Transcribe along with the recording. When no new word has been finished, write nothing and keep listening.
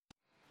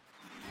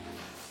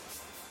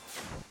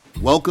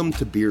Welcome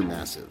to Beer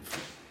Massive,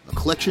 a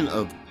collection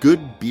of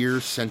good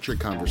beer-centric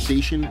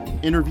conversation,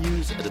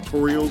 interviews,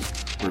 editorials,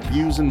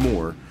 reviews, and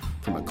more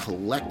from a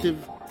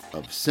collective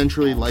of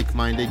centrally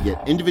like-minded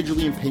yet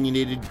individually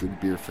opinionated good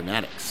beer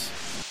fanatics.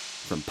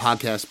 From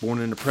podcasts born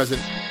in the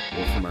present,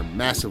 or from our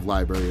massive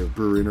library of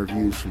brewer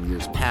interviews from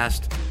years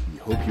past, we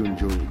hope you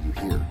enjoy what you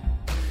hear.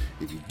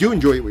 If you do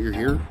enjoy what you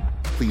hear,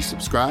 please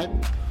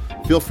subscribe.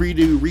 Feel free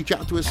to reach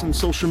out to us on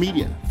social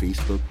media,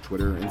 Facebook,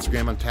 Twitter,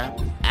 Instagram on tap,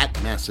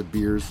 at Massive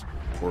Beers,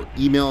 or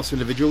email us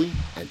individually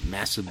at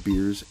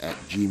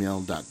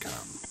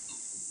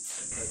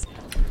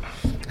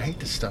massivebeers@gmail.com. I hate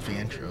the stuffy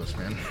intros,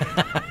 man.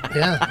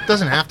 Yeah, It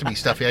doesn't have to be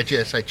stuffy. I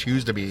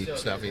choose to be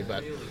stuffy,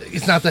 but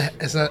it's not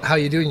how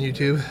you doing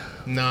YouTube.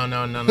 no,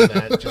 none of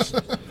that. Just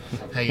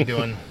how you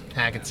doing,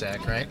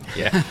 Hackensack, right?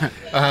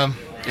 Yeah.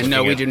 And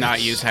no, we do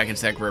not use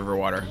Hackensack River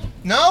water.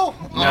 No?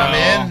 Oh,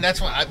 man. That's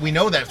what we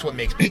know. That's what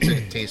makes pizza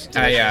taste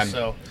delicious. Yeah.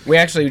 So We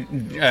actually,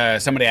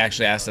 somebody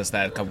actually asked us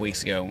that a couple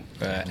weeks ago.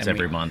 It's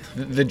every month.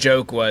 The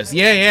joke was,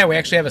 yeah, we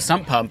actually have a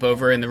sump pump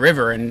over in the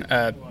river and,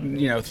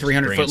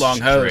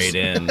 300-foot-long hose. Straight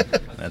in.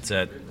 That's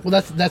it. Well,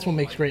 that's what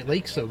makes Great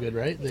Lakes so good,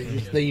 right?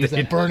 They use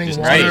that burning just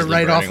water use the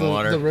right off burning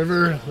water. the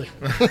river.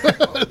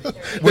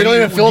 They don't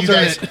even filter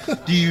it.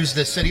 Do you use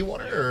the city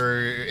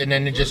water, and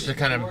then just to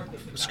kind of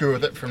screw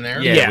with it from there?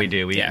 Yeah, Yeah. we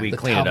do. We The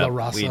clean it tabla up.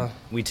 rasa.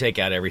 We take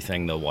out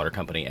everything the water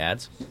company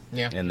adds.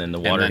 Yeah. And then the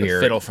And water then here,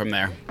 fiddle from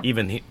there.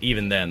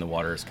 even then, the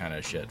water is kind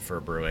of shit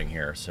for brewing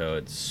here. So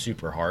it's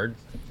super hard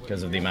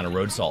because of the amount of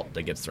road salt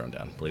that gets thrown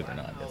down. Believe it or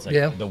not, it's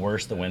like the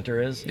worse the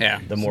winter is. Yeah.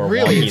 The more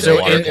Really? wonky So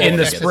the water In the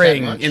affects it that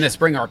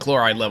spring, much? our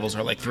chloride levels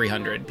are like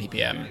 300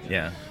 ppm.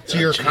 Yeah. So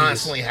you're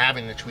constantly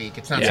having to tweak.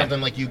 It's not Yeah.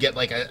 something like you get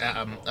like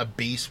a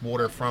base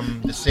water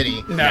from the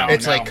city. No,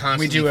 it's no. like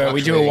constantly.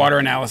 we do a water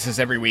analysis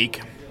every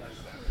week,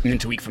 and then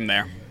tweak from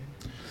there.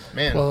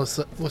 Man, Well,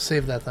 we'll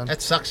save that then.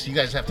 that sucks. You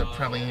guys have to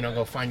probably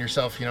go find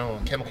yourself a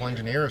chemical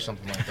engineer or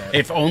something like that.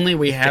 If only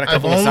we had a if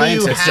couple of only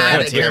you scientists had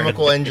around a here.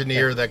 chemical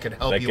engineer that could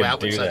help That you could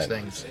out with do such that.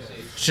 things.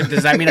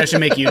 Does that mean I should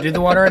make you do the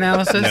water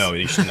analysis? No,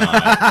 you should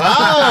not.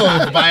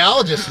 Oh, the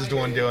biologist is the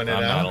one doing it.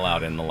 I'm huh? not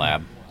allowed in the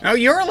lab. Oh,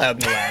 you're allowed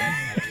in the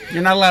lab.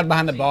 You're not allowed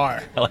behind the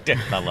bar. I like that.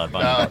 Not allowed.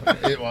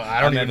 Well, I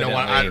don't even know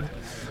why.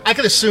 I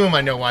could assume I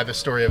know why the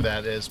story of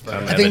that is, but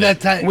I think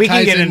that We can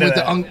ties get in into with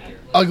that. the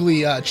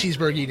ugly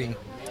cheeseburger eating.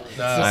 It's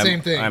the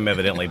same thing. I'm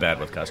evidently bad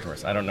with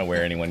customers. I don't know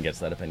where anyone gets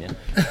that opinion.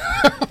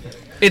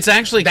 It's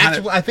actually kind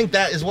of, I think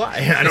that is why.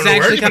 I don't it's know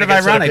where actually kind of anybody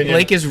gets that ironic. opinion.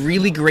 Blake is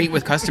really great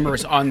with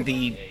customers on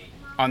the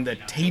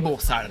table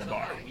side of the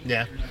bar.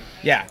 Yeah.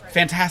 Yeah,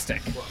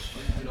 fantastic.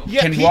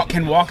 Yeah.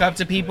 Can walk up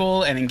to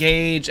people and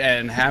engage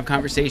and have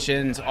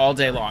conversations all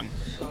day long.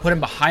 Put him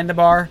behind the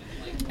bar,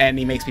 and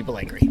he makes people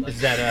angry. Is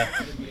that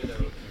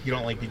you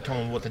don't like being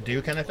told what to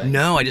do kind of thing?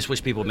 No, I just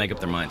wish people would make up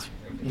their minds.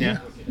 Yeah.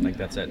 Like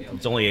that's it.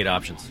 It's only 8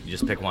 options. You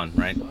just pick one,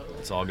 right?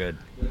 It's all good.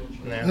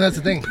 And that's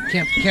the thing.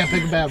 Can't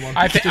pick a bad one.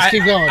 I Just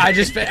keep going. I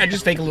just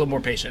fake a little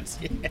more patience.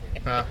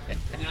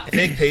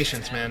 Big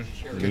patience, man.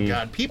 Good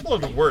God. People are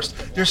the worst.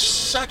 They're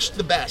such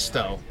the best,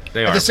 though.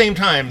 They At are. the same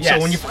time. Yes.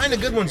 So when you find the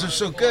good ones, they're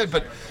so good.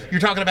 But you're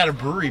talking about a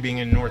brewery being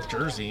in North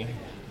Jersey.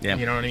 Yeah.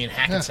 You know what I mean?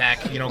 Hackensack,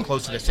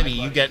 close to the city.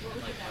 You get,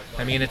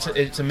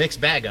 it's a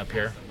mixed bag up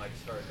here.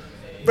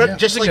 But Yeah.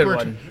 just It's a like good we're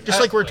one.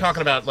 like we're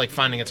talking about like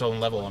finding its own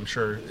level, I'm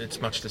sure it's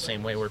much the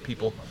same way where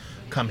people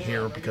come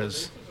here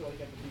because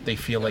they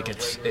feel like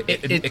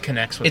it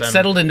connects with them. It's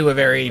settled into a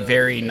very,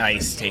 very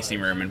nice tasting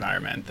room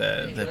environment.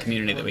 The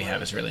community that we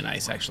have is really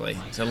nice, actually.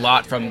 It's a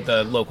lot from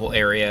the local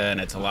area,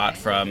 and it's a lot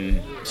from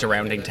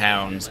surrounding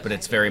towns, but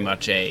it's very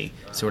much a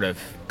sort of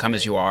come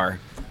as you are,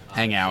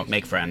 hang out,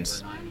 make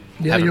friends.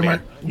 Yeah, have a you're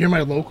beer.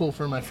 my local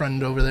for my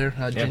friend over there,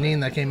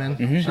 Janine, that came in.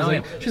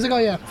 Mm-hmm. She's like, oh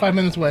yeah, 5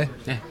 minutes away.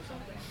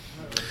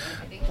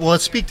 Well,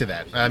 let's speak to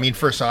that. I mean,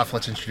 first off,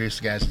 let's introduce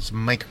the guys. It's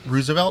Mike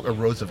Roosevelt or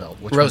Roosevelt?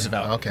 Which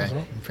Roosevelt. one?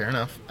 Okay, fair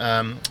enough.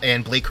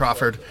 And Blake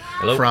Crawford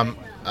Hello. from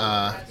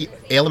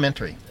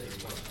Elementary.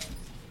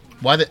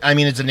 Why?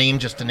 It's a name,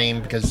 just a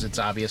name, because it's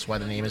obvious why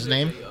the name is a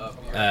name.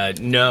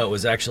 No, it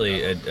was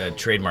actually a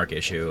trademark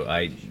issue.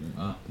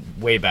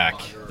 Way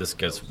back, this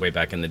goes way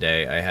back in the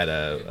day, I had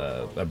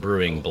a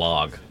brewing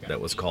blog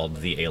that was called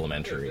The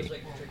Elementary,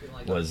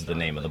 was the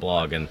name of the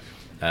blog, and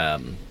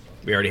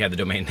we already had the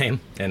domain name,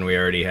 and we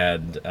already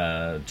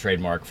had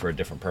trademark for a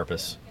different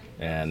purpose,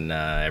 and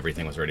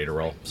everything was ready to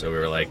roll. So we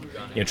were like,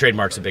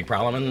 trademark's a big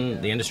problem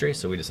in the industry,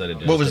 so we decided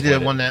to What just was the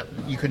avoid it. one that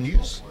you couldn't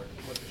use?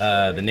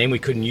 The name we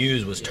couldn't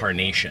use was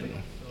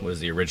Tarnation, was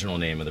the original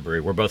name of the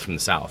brewery. We're both from the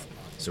South,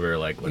 so we were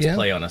like, let's Yeah.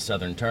 play on a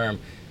Southern term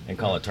and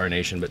call it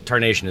Tarnation. But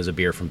Tarnation is a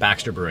beer from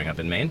Baxter Brewing up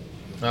in Maine.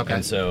 Okay.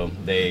 And so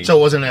So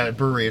it wasn't a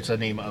brewery; it's a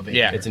name of it.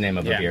 Yeah, It's a name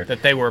of a beer.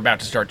 that they were about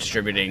to start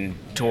distributing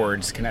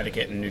towards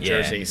Connecticut and New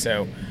Yeah. Jersey.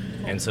 So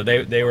And so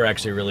they were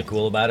actually really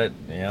cool about it.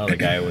 The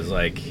guy was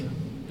like,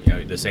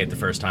 this ain't the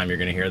first time you're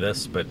going to hear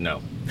this, but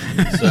no.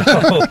 So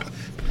I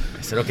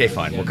said, okay,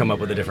 fine, we'll come up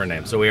with a different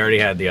name. So we already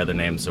had the other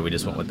name, so we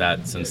just went with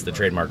that since the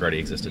trademark already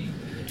existed.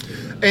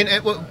 And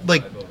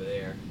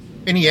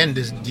in the end,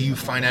 do you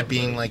find that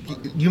being like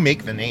you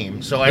make the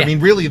name? So I mean,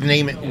 really, the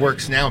name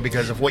works now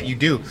because of what you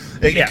do.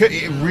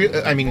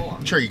 I mean,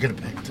 sure, you could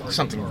have picked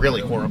something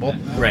really horrible,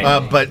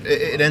 right? But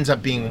it ends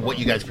up being what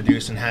you guys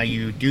produce and how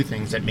you do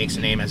things that makes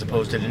a name, as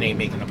opposed to the name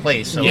making a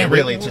place. So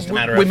really, it's just a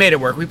matter of we made it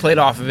work. We played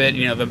off of it.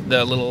 You know,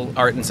 the little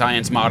art and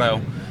science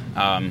motto.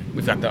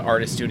 We've got the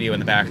artist studio in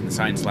the back and the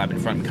science lab in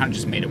front. We kind of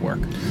just made it work.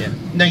 Yeah.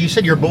 Now you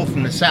said you're both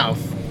from the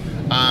South.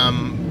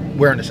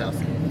 Where in the South?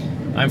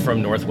 I'm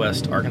from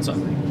Northwest Arkansas.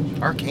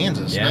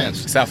 Arkansas, Yeah.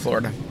 nice. South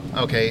Florida.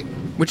 Okay.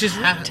 Which is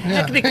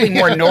technically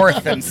more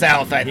north than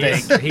south, I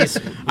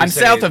think. I'm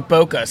south of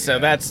Boca, so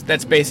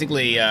that's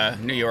basically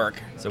New York.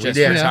 So just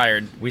we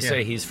retired. We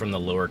say he's from the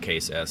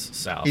lowercase s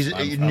south. He's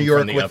I'm New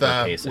York from the with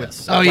uppercase with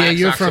S. Oh, yeah, black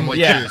you're socks from- and white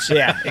Yeah, shoes.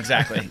 yeah,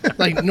 exactly.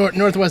 Like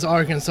Northwest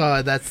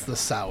Arkansas, that's the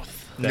South.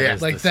 That Yeah.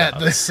 is Like the that,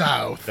 South. the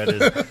South. That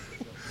is,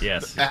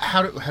 yes.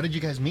 How did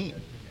you guys meet?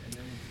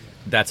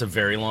 That's a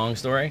very long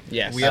story.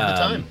 Yes. We have the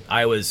time.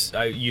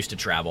 I used to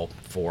travel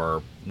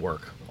for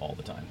work all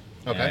the time.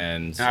 Okay.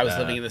 And I was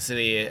living in the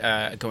city,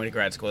 going to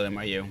grad school at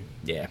NYU.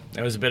 Yeah,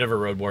 I was a bit of a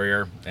road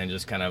warrior and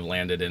just kind of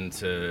landed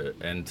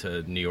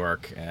into New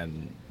York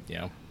and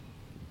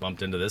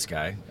bumped into this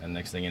guy. And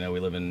next thing you know, we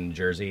live in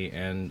Jersey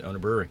and own a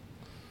brewery.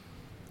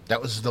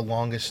 That was the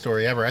longest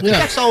story ever. I think Yeah.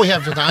 that's all we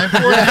have the time for.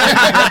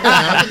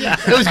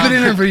 It was good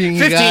interviewing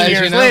you 15 guys.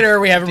 years you know? later,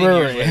 we have a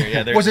brewery.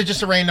 Yeah, Was it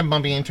just a random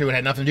bumping into it?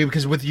 Had nothing to do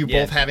because with you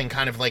Yeah. both having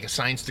kind of like a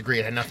science degree,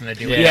 it had nothing to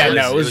do with Yeah, it.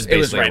 no, it was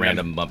basically a random.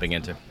 random bumping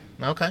into.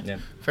 Okay, Yeah.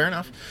 fair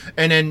enough.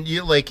 And then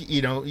you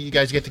you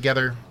guys get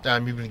together.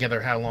 You've been together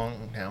how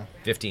long now?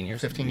 15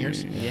 years. 15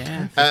 years.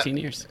 Yeah, 15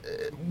 years.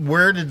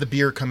 Where did the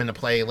beer come into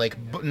play? Like,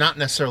 not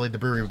necessarily the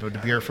brewery, but the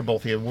beer for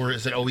both of you.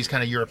 Is it always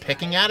kind of you're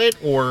picking at it,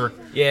 or?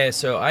 Yeah,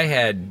 so I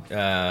had,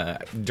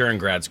 during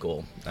grad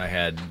school, I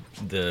had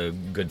the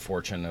good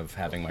fortune of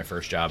having my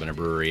first job in a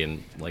brewery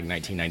in like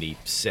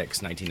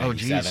 1996,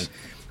 1997.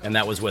 And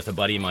that was with a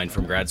buddy of mine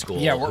from grad school.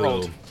 Yeah, we're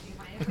old.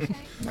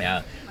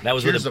 Yeah, that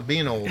was Cheers with of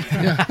being old.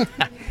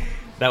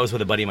 that was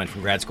with a buddy of mine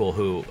from grad school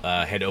who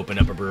had opened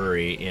up a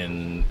brewery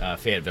in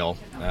Fayetteville,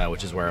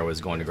 which is where I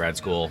was going to grad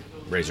school,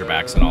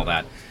 Razorbacks and all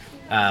that.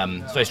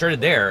 So I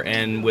started there,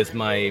 and with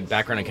my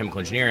background in chemical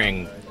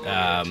engineering,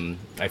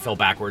 I fell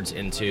backwards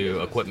into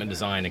equipment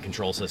design and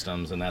control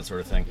systems and that sort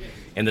of thing.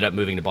 Ended up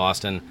moving to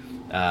Boston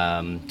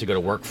to go to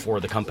work for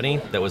the company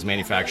that was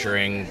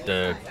manufacturing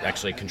the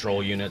actually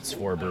control units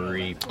for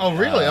brewery. Oh,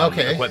 really?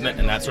 Okay. Equipment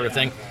and that sort of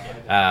thing.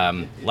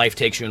 Life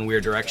takes you in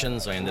weird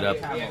directions. I ended up,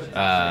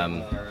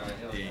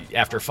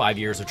 after 5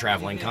 years of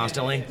traveling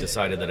constantly,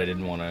 decided that I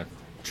didn't want to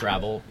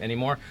travel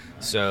anymore.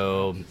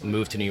 So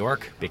moved to New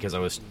York because I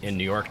was in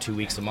New York 2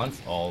 weeks a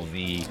month. All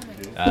the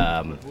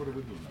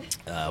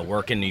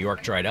work in New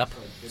York dried up.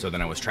 So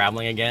then I was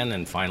traveling again,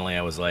 and finally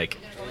I was like,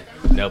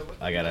 nope,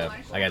 I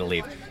gotta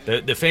leave.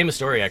 The famous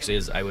story actually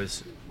is I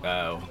was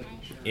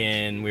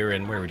we were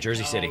in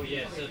Jersey City.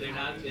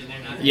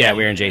 Yeah,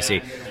 we were in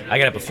JC. I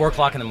got up at 4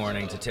 o'clock in the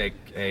morning to take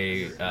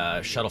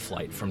a shuttle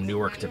flight from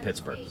Newark to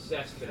Pittsburgh.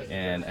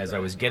 And as I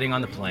was getting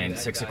on the plane,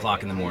 6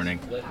 o'clock in the morning,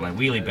 my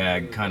wheelie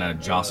bag kind of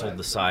jostled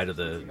the side of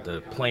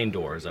the plane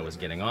door as I was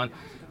getting on.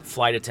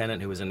 Flight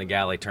attendant who was in the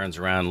galley turns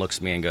around, looks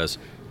at me and goes,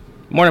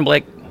 "Morning,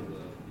 Blake."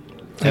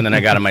 And then I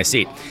got in my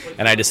seat,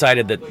 and I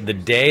decided that the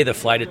day the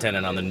flight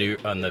attendant on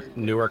the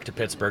Newark to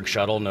Pittsburgh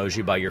shuttle knows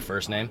you by your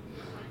first name,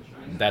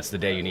 that's the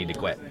day you need to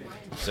quit.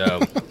 So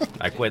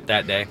I quit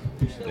that day,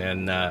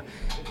 and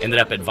ended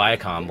up at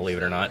Viacom, believe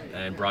it or not,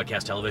 in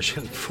broadcast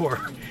television for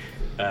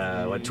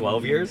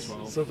 12 years,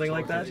 something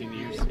like that. 13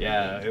 years.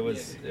 Yeah,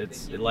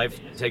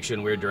 life takes you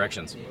in weird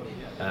directions,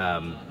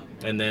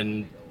 and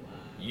then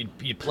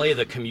you play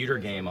the commuter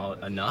game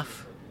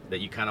enough that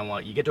you kind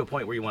of you get to a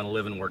point where you want to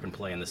live and work and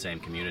play in the same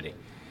community.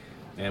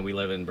 And we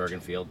live in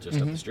Bergenfield, just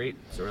up the street.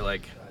 So we're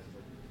like,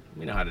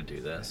 we know how to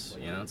do this.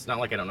 It's not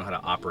like I don't know how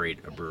to operate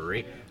a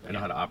brewery. I know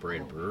how to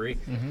operate a brewery.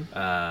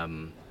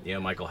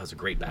 Michael has a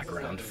great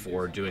background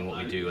for doing what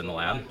we do in the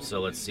lab.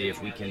 So let's see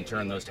if we can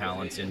turn those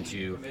talents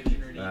into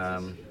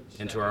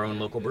our own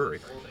local brewery.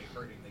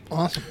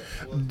 Awesome.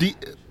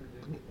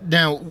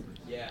 Now,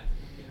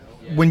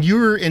 when you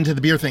were into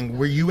the beer thing,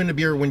 were you into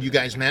beer when you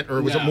guys met,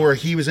 or was it more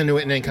he was into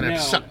it and then kind of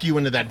sucked you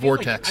into that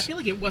vortex? I feel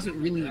like it wasn't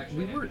really.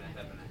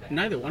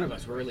 Neither one of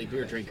us were really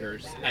beer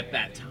drinkers at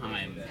that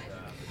time.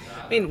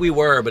 I mean, we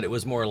were, but it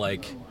was more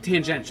like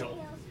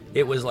Tangential.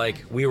 It was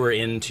like we were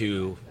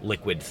into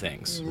liquid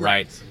things,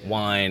 right?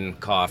 Wine,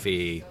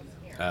 coffee,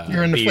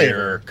 You're into beer,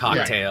 flavor.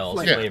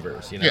 cocktails, Yeah.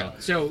 flavors. Yeah.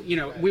 So,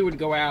 we would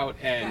go out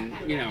and,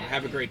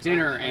 have a great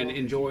dinner and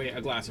enjoy a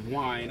glass of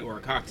wine or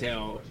a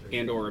cocktail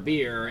and or a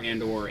beer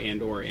and or.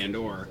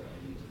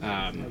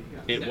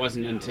 It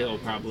wasn't until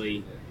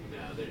probably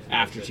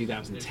after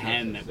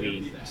 2010 that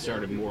we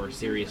started more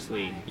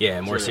seriously.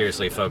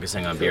 Seriously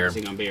focusing on beer.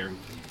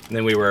 And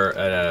then we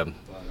were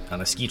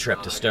on a ski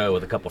trip to Stowe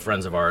with a couple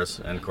friends of ours,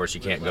 and of course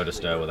you can't go to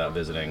Stowe without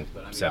visiting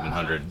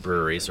 700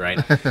 breweries, right?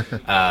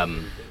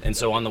 And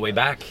so on the way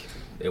back,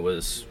 it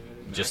was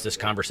just this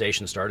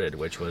conversation started,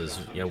 which was,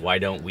 why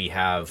don't we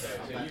have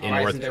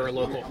why isn't there a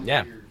local?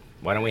 Yeah.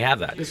 Why don't we have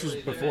that? This was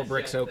before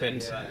Bricks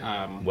opened.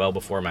 Well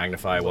before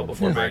Magnify, well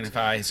before Bricks.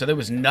 Magnify. So there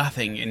was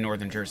nothing in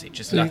northern Jersey,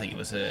 just nothing. It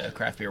was a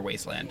craft beer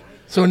wasteland.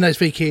 So a nice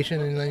vacation,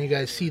 and then you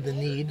guys see the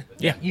need.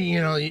 Yeah.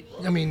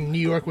 I mean, New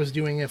York was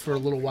doing it for a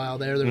little while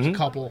there. There was a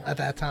couple at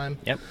that time.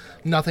 Yep.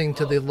 Nothing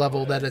to the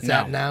level that it's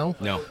at now.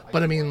 No.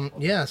 But I mean,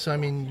 yeah. So I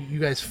mean, you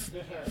guys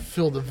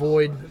filled the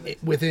void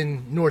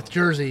within North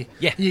Jersey.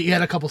 Yeah. You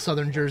had a couple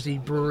Southern Jersey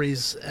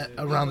breweries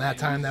around that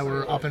time that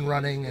were up and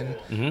running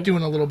and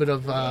doing a little bit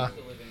of,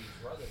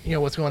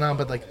 what's going on.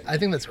 But like, I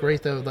think that's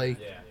great though. Like,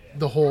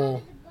 the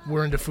whole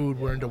we're into food,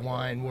 we're into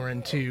wine, we're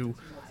into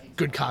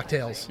good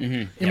cocktails. I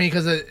mean,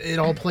 because it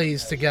all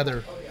plays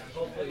together.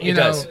 It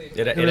does.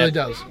 It really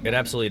does. It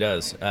absolutely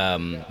does.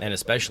 And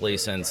especially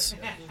since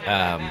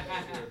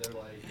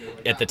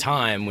at the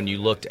time when you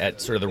looked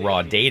at sort of the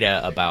raw data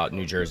about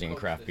New Jersey and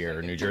craft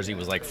beer, New Jersey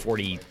was like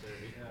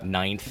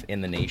 49th in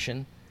the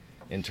nation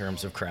in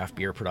terms of craft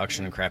beer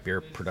production and craft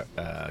beer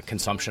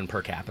consumption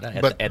per capita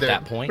at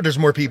that point. But there's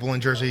more people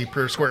in Jersey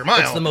per square mile.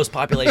 It's the most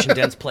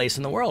population-dense place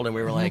in the world, and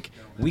we were like,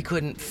 we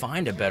couldn't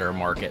find a better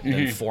market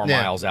than 4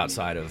 miles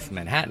outside of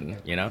Manhattan,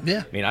 Yeah.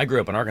 I mean, I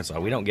grew up in Arkansas.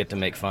 We don't get to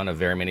make fun of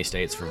very many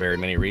states for very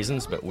many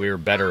reasons, but we're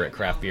better at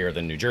craft beer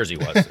than New Jersey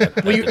was at the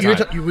time.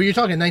 You're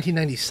talking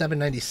 1997,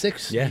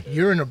 96. Yeah.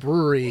 You're in a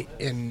brewery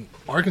in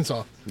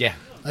Arkansas. Yeah.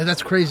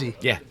 That's crazy.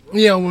 Yeah.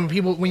 When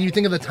you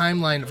think of the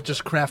timeline of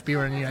just craft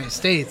beer in the United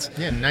States.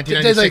 Yeah, in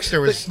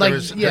 1996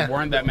 There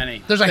weren't that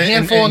many. There's a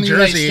handful in the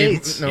Jersey,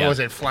 United States. Was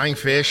it Flying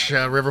Fish,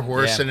 River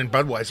Horse, and then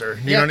Budweiser?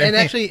 You know what I and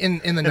mean? actually in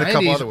the And a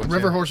couple 90s, other ones,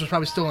 River Horse was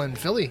probably still in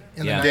Philly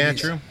in the 90s. Yeah,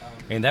 true.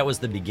 And that was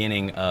the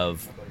beginning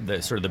of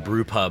the sort of the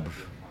brew pub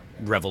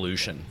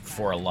revolution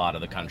for a lot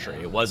of the country.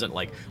 It wasn't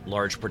like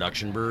large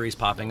production breweries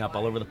popping up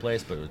all over the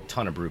place, but a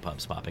ton of brew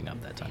pubs popping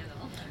up that time.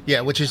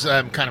 Yeah, which is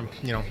kind of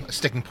a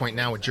sticking point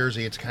now with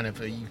Jersey. It's kind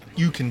of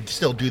you can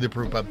still do the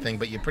brew pub thing,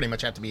 but you pretty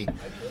much have to be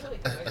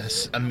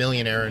a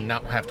millionaire and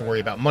not have to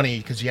worry about money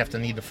because you have to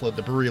need to float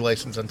the brewery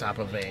license on top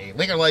of a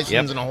liquor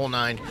license and a whole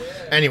nine.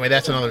 Anyway,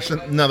 that's another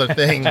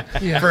thing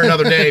for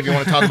another day if you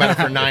want to talk about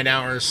it for 9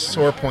 hours.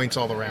 Sore points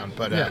all around.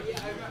 But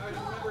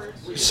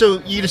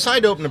so you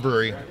decide to open a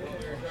brewery.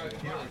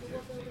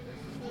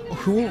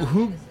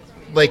 Who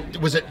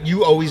was it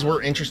you always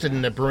were interested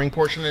in the brewing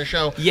portion of the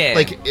show? Yeah.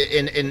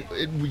 And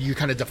you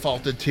kind of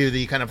defaulted to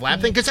the kind of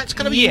lab thing? Because that's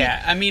kind of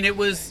I mean, it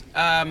was...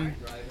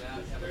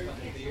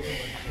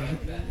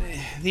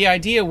 the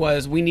idea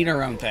was we need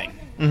our own thing.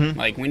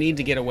 Like, we need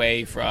to get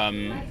away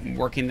from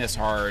working this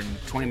hard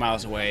 20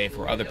 miles away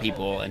for other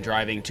people and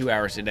driving 2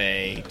 hours a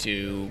day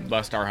to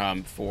bust our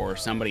hump for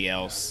somebody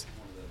else.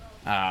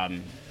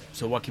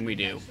 So what can we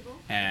do?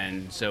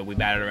 And so we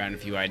batted around a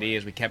few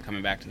ideas. We kept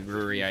coming back to the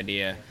brewery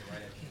idea.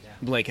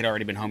 Blake had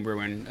already been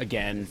homebrewing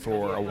again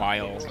for a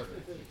while,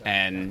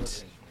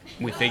 and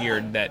we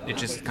figured that it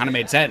just kind of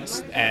made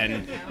sense.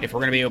 And if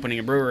we're going to be opening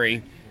a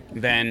brewery,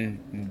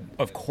 then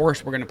of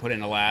course we're going to put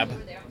in a lab,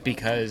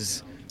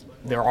 because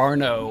there are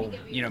no,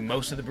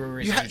 most of the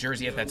breweries in New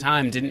Jersey at that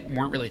time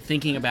weren't really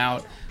thinking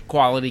about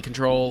quality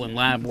control and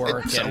lab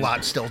work. A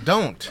lot still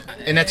don't,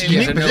 and that's a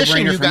unique a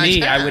position no-brainer you for guys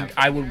me.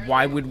 have.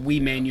 Why would we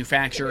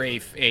manufacture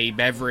a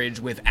beverage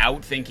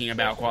without thinking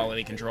about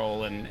quality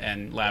control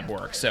and lab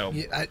work? So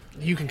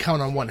you can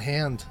count on one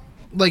hand,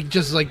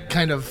 just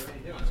kind of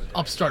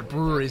upstart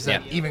breweries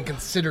that even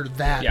consider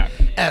that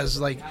as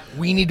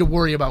we need to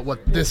worry about what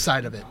this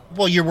side of it.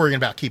 Well, you're worrying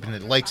about keeping the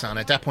lights on.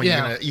 At that point,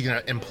 you're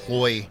gonna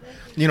employ,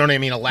 you know what I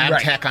mean, a lab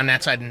tech on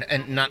that side,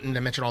 and not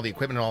to mention all the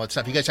equipment and all that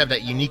stuff. You guys have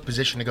that unique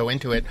position to go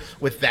into it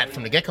with that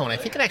from the get-go, and I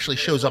think it actually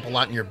shows up a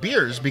lot in your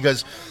beers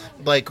because,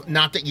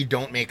 not that you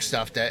don't make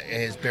stuff that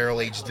is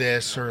barrel-aged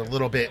this or a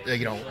little bit,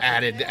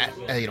 added,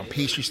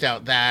 pastry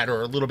stout that,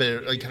 or a little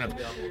bit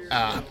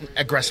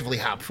aggressively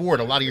hop forward.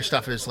 A lot of your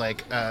stuff is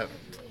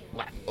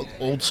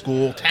old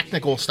school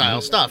technical style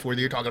stuff where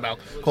you're talking about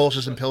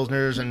Kolsch's and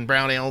Pilsners and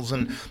brown ales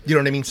and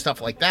stuff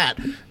like that.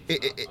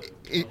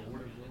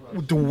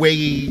 The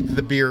way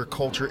the beer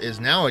culture is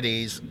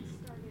nowadays,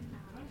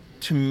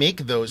 to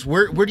make those,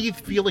 where do you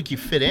feel like you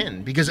fit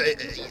in? Because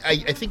I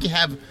think you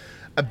have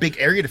a big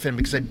area to fit in,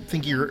 because I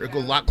think you're a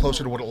lot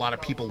closer to what a lot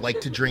of people like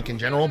to drink in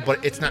general,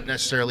 but it's not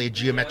necessarily a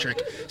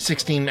geometric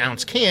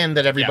 16-ounce can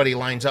that everybody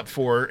lines up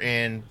for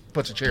and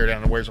puts a chair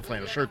down and wears a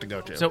flannel shirt to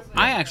go to. So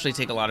I actually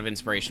take a lot of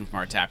inspiration from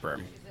our tap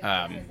room,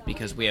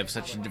 because we have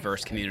such a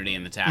diverse community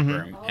in the tap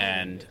room,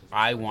 and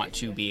I want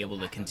to be able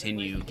to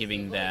continue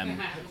giving them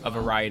a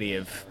variety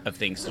of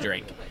things to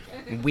drink.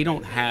 We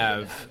don't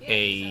have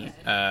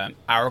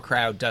our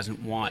crowd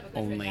doesn't want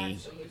only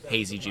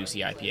hazy,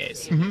 juicy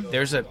IPAs.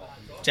 There's a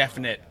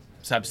definite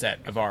subset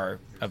of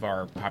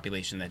our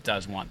population that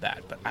does want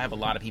that, but I have a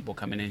lot of people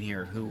coming in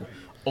here who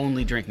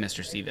only drink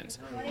Mr. Stevens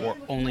or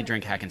only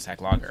drink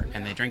Hackensack Lager,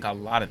 and they drink a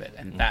lot of it,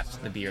 and that's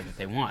the beer that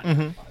they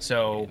want.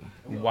 So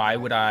why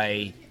would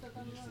I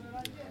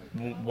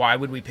why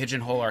would we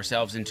pigeonhole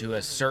ourselves into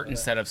a certain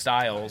set of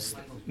styles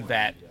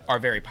that are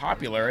very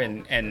popular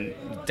and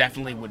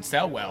definitely would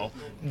sell well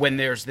when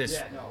there's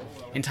this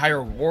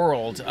entire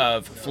world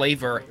of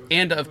flavor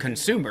and of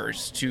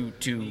consumers to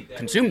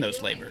consume those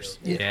flavors?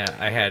 Yeah,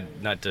 I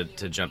had, not to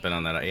jump in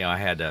on that, I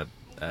had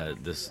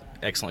this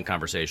excellent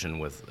conversation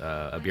with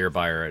a beer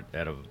buyer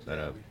at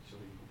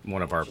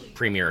one of our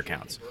premier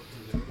accounts.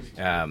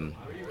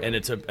 And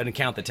it's an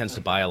account that tends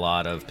to buy a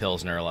lot of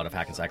Pilsner, a lot of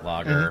Hackensack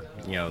Lager,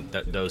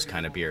 those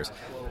kind of beers.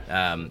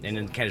 And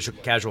in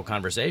casual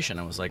conversation,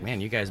 I was like, man,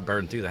 you guys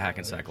burned through the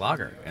Hackensack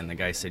Lager. And the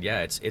guy said,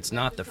 yeah, it's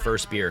not the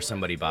first beer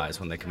somebody buys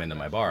when they come into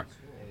my bar.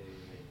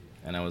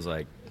 And I was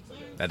like,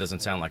 that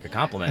doesn't sound like a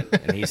compliment.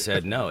 And he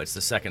said, no, it's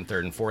the second,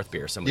 third, and fourth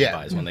beer somebody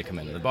buys when they come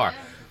into the bar.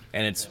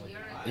 And it's,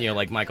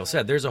 like Michael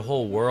said, there's a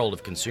whole world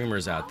of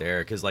consumers out there.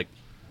 Because, like,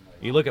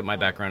 you look at my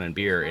background in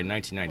beer, in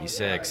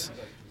 1996,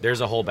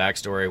 there's a whole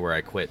backstory where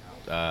I quit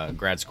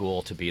grad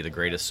school to be the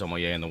greatest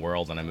sommelier in the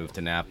world, and I moved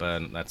to Napa,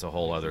 and that's a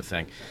whole other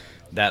thing.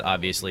 That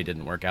obviously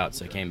didn't work out,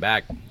 so I came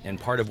back. And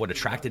part of what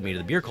attracted me to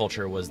the beer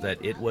culture was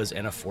that it was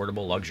an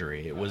affordable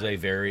luxury. It was a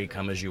very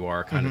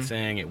come-as-you-are kind of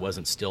thing. It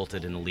wasn't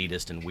stilted and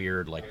elitist and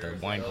weird like the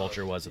wine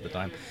culture was at the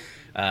time.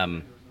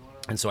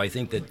 And so I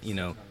think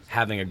that,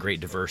 having a great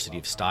diversity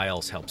of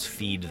styles helps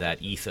feed that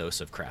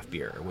ethos of craft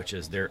beer, which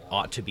is there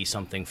ought to be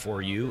something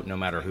for you no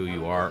matter who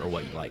you are or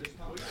what you like.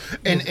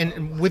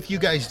 And with you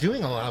guys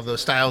doing a lot of those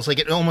styles, like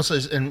it almost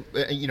is, and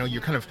you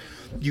kind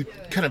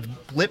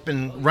of blip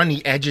and run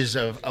the edges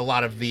of a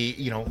lot of the,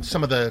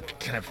 some of the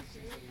kind of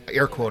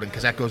air quoting,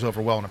 because that goes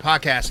over well in a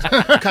podcast,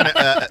 kind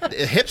of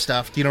hip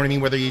stuff. Do you know what I mean?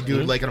 Whether you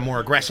do like a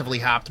more aggressively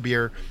hopped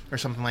beer or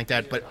something like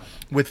that, but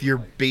with your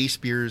base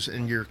beers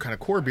and your kind of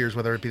core beers,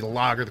 whether it be the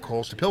lager, the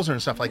Kolsch, the Pilsner,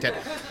 and stuff like that,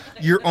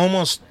 you're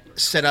almost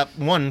set up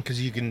because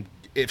you can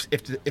if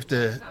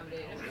the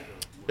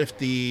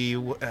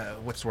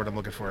what's the word I'm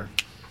looking for?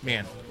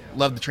 Man,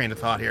 love the train of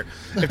thought here.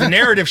 If the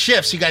narrative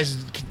shifts, you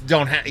guys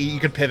you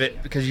could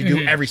pivot because you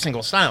do every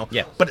single style.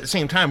 Yeah. But at the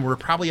same time, we're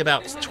probably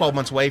about 12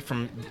 months away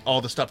from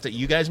all the stuff that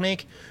you guys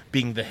make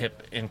being the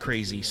hip and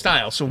crazy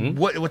style. So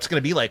what's going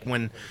to be like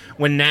when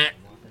that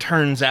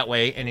turns that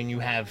way, and then you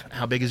have,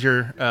 how big is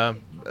your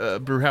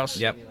brew house?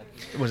 Yep.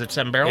 Was it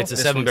 7 barrel? It's a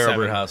 7-barrel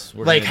brew house.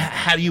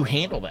 How do you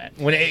handle that?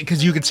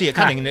 Because you can see it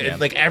coming. Yeah.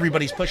 Like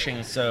everybody's pushing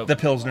the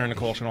Pilsner and the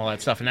Kolsch and all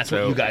that stuff, and that's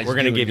what you guys. We're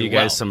going to give you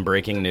guys some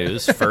breaking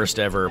news. First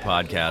ever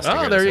podcast.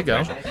 Oh, there you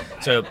go.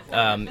 So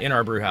in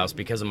our brew house,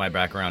 because of my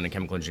background in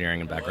chemical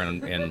engineering and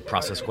background in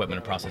process equipment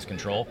and process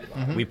control,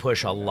 we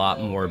push a lot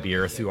more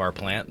beer through our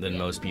plant than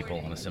most people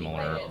on a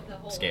similar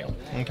scale.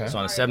 Okay. So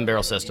on a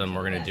 7-barrel system,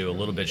 we're going to do a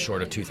little bit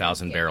short of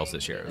 2,000 barrels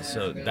this year.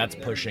 So that's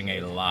pushing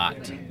a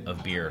lot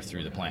of beer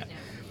through the plant.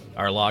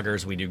 Our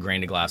lagers, we do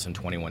grain to glass in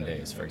 21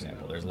 days, for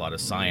example. There's a lot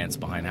of science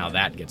behind how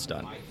that gets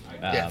done.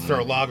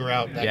 Throw a lager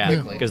out that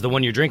quickly. Because the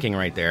one you're drinking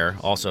right there,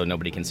 also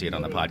nobody can see it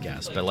on the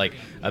podcast, but like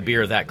a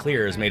beer that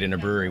clear is made in a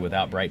brewery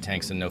without bright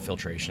tanks and no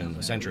filtration,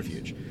 no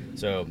centrifuge.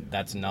 So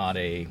that's not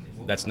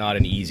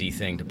an easy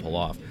thing to pull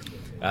off.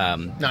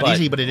 Not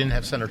easy, but it didn't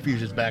have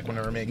centrifuges back when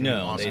they were making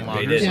awesome lagers.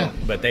 They didn't. Yeah.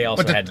 But they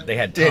also had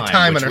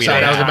time on their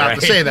side. I was about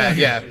to say that.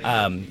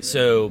 Yeah.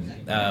 So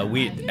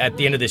we at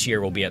the end of this year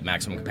we'll be at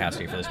maximum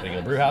capacity for this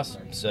particular brew house.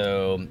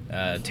 So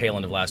tail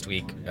end of last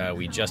week,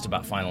 we just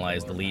about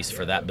finalized the lease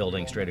for that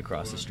building straight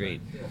across the street,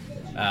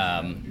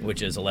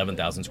 which is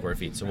 11,000 square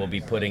feet. So we'll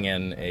be putting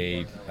in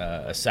a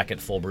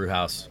second full brew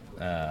house.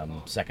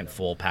 Second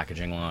full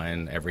packaging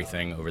line,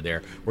 everything over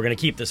there. We're going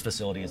to keep this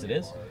facility as it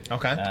is,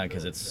 okay,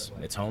 because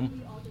it's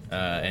home,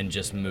 and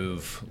just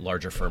move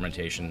larger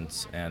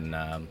fermentations and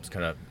it's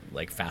kind of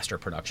like faster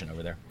production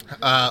over there.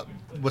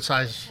 What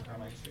size?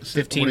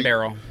 15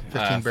 barrel,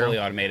 15 barrel, fully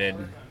automated.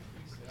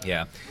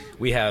 Yeah,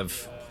 we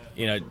have.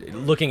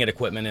 Looking at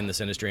equipment in this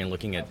industry and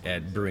looking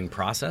at brewing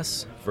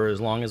process for as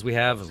long as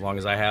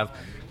I have,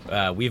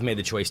 we've made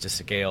the choice to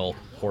scale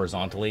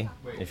horizontally,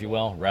 if you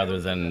will, rather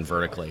than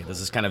vertically. This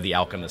is kind of the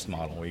Alchemist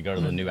model, where you go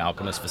to the new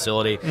Alchemist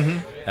facility.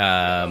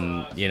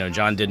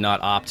 John did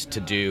not opt to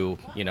do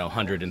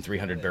 100 and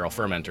 300 barrel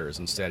fermenters.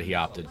 Instead, he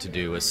opted to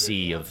do a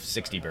sea of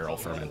 60 barrel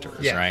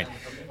fermenters,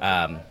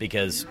 right?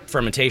 Because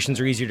fermentations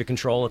are easier to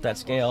control at that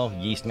scale.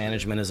 Yeast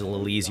management is a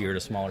little easier at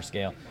a smaller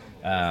scale.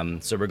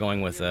 So we're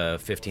going with a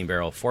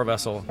 15-barrel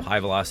 4-vessel,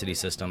 high-velocity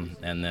system,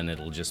 and then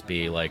it'll just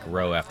be like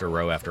row after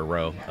row after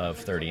row of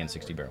 30 and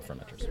 60-barrel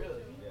fermenters.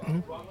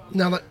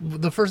 Now,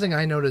 the first thing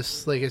I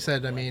noticed, like I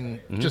said,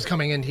 just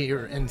coming in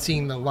here and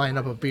seeing the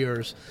lineup of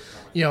beers,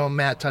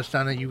 Matt touched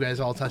on it, you guys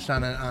all touched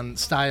on it, on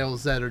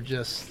styles that are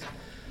just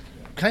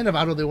kind of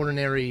out of the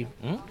ordinary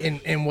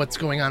in what's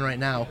going on right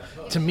now.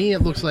 To me, it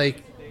looks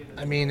like,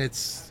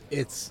 it's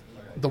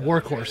the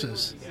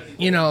workhorses,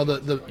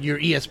 your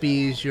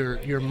ESBs,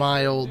 your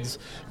milds,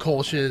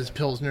 Kolsch's,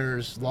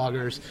 Pilsners,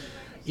 lagers,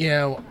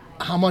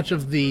 how much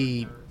of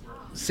the,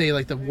 say,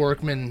 like the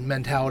workman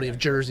mentality of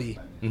Jersey,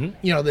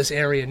 this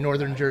area,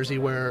 northern Jersey,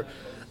 where,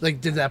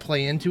 like, did that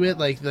play into it?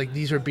 Like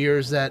these are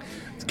beers that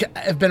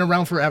have been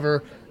around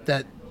forever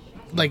that,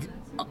 like,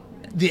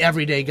 the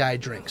everyday guy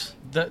drinks.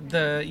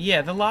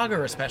 The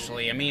lager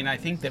especially. I mean, I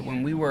think that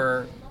when we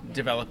were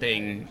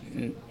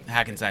developing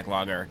Hackensack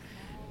Lager,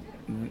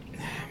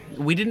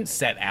 we didn't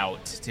set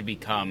out to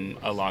become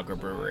a lager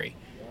brewery,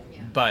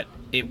 but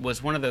it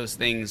was one of those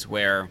things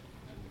where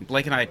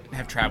Blake and I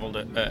have traveled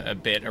a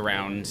bit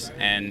around,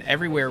 and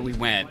everywhere we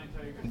went,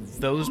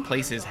 those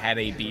places had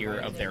a beer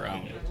of their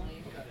own,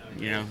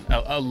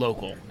 a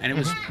local, and it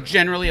was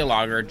generally a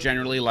lager,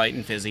 generally light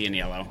and fizzy and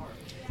yellow.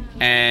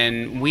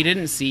 And we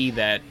didn't see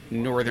that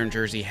Northern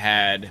Jersey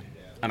had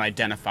an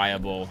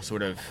identifiable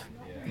sort of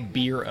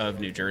beer of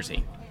New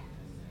Jersey.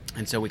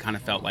 And so we kind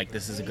of felt like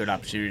this is a good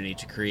opportunity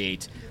to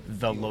create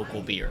the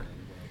local beer.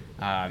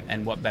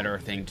 And what better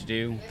thing to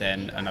do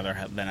than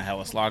a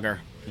Helles Lager?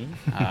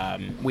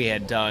 We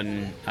had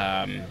done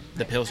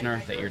the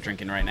Pilsner that you're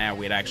drinking right now.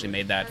 We had actually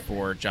made that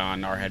for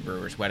John, our head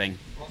brewer's wedding,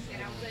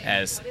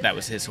 as that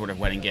was his sort of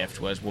wedding gift.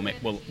 Was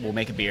we'll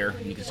make a beer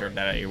and you can serve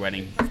that at your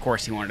wedding. Of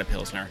course, he wanted a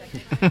Pilsner.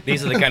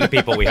 These are the kind of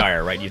people we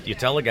hire, right? You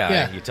tell a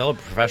guy, you tell a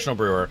professional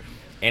brewer,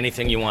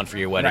 anything you want for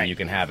your wedding, you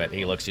can have it.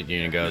 He looks at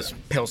you and goes,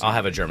 Pilsner. I'll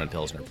have a German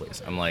Pilsner,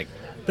 please. I'm like,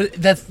 but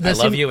that's I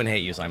love you and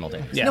hate you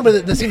simultaneously. Yeah. No,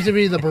 but that seems to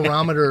be the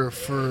barometer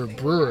for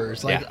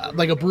brewers. Like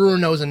a brewer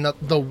knows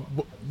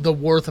the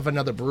worth of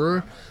another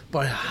brewer,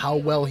 but how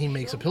well he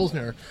makes a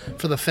Pilsner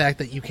for the fact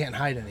that you can't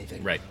hide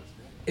anything. Right.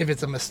 If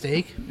it's a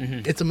mistake,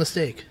 it's a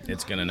mistake.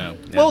 It's going to know.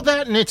 Yeah. Well,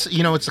 that, and it's,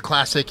 it's a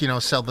classic,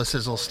 sell the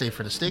sizzle, stay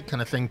for the steak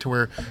kind of thing, to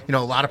where, a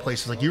lot of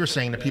places, like you were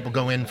saying, that people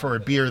go in for a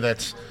beer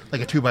that's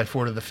like a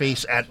 2x4 to the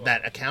face at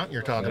that account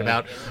you're talking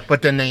about,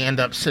 but then they end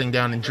up sitting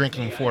down and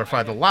drinking 4 or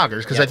 5 of the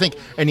lagers. Because I think,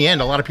 in the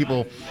end, a lot of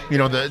people,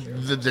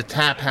 the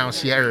tap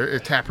house, or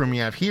tap room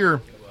you have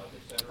here,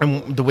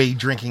 and the way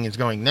drinking is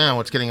going now,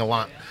 it's getting a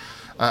lot...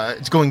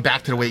 it's going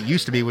back to the way it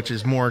used to be, which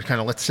is more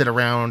kind of let's sit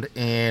around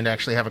and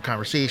actually have a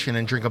conversation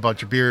and drink a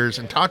bunch of beers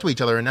and talk to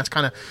each other. And that's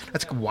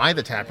why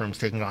the tap room's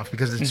taking off,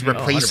 because it's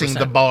replacing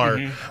the bar,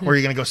 where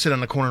you're going to go sit on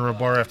the corner of a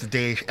bar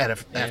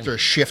after a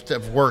shift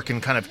of work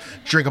and kind of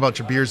drink a bunch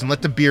of beers and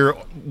let the beer,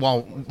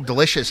 while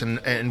delicious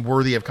and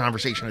worthy of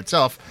conversation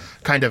itself,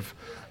 kind of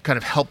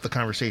help the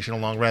conversation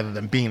along rather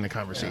than being the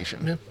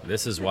conversation. Yeah.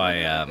 This is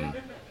why,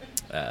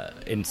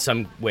 in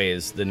some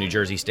ways, the New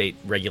Jersey state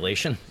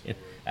regulation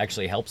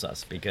actually helps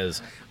us,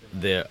 because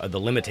the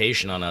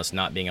limitation on us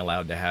not being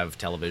allowed to have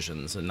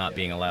televisions and not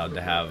being allowed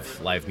to have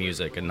live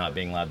music and not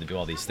being allowed to do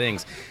all these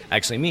things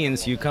actually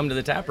means you come to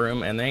the tap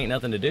room and there ain't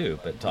nothing to do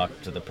but talk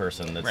to the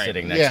person that's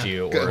sitting next to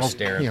you or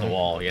stare at the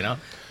wall,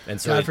 And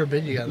so God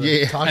forbid you got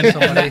to talk to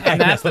somebody. And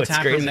that's the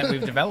tap room that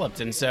we've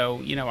developed. And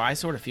so, I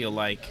sort of feel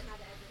like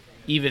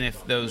even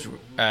if those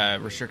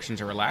restrictions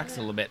are relaxed a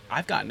little bit,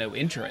 I've got no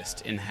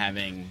interest in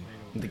having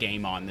the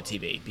game on the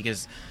TV,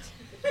 because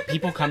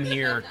people come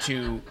here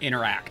to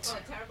interact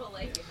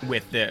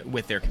with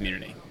their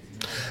community.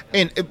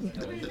 And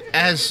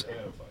as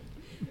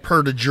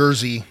per the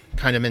Jersey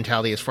kind of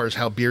mentality, as far as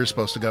how beer is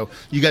supposed to go,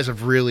 you guys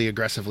have really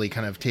aggressively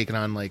kind of taken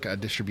on like a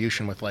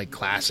distribution with like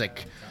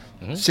classic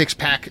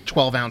 6-pack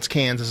 12-ounce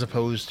cans, as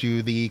opposed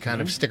to the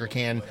kind of sticker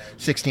can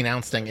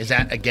 16-ounce thing. Is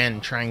that,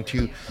 again, trying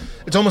to...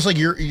 It's almost like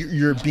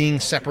you're being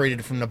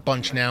separated from the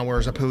bunch now,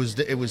 whereas opposed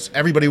to, it was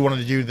everybody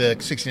wanted to do the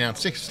 16-ounce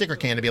sticker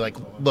can to be like,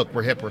 look,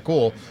 we're hip, we're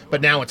cool. But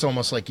now it's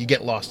almost like you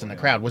get lost in the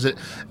crowd. Was it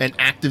an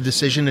active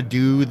decision to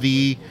do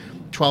the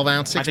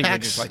 12-ounce 6-packs? I think we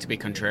just like to be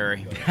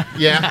contrary.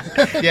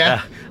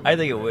 Yeah. I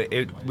think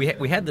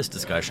we had this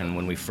discussion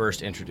when we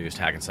first introduced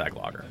Hackensack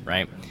Lager,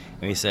 right?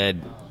 And we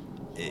said,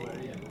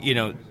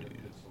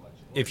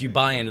 if you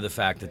buy into the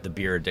fact that the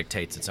beer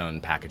dictates its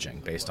own packaging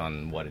based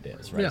on what it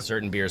is, right? Yeah.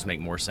 Certain beers make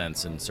more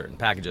sense in certain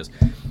packages.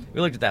 We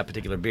looked at that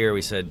particular beer.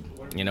 We said,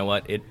 you know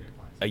what?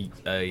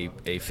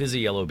 A fizzy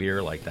yellow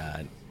beer like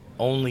that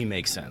only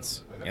makes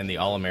sense in the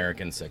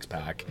All-American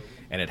 6-pack,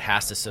 and it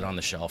has to sit on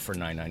the shelf for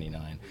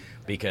 $9.99,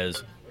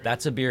 because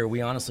that's a beer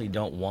we honestly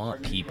don't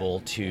want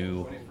people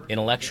to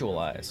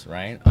intellectualize,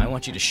 right? I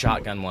want you to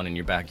shotgun one in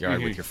your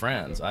backyard with your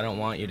friends. I don't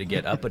want you to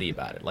get uppity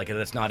about it. Like,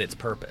 that's not its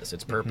purpose.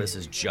 Its purpose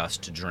is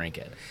just to drink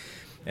it.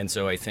 And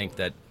so I think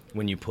that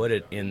when you put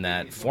it in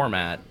that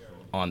format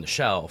on the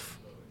shelf,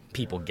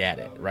 people get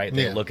it, right?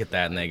 They look at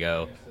that and they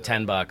go,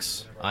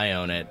 $10, I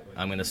own it.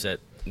 I'm going to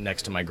sit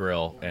next to my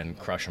grill and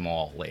crush them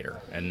all later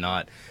and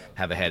not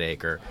have a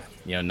headache, or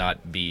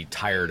not be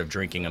tired of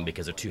drinking them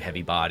because they're too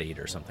heavy-bodied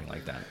or something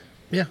like that.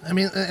 Yeah, I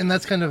mean, and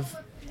that's kind of,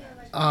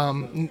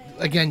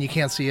 again, you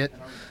can't see it.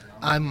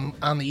 I'm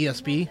on the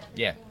ESB.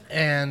 Yeah.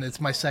 And it's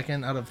my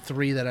second out of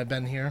 3 that I've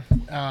been here.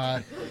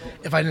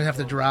 If I didn't have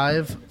to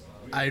drive,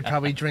 I'd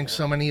probably drink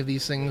so many of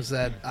these things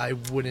that I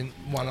wouldn't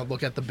want to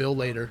look at the bill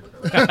later.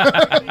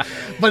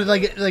 But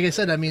like I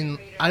said, I mean,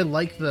 I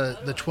like the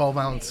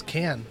 12-ounce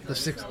can, the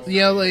 6.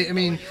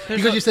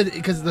 Because you said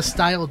because the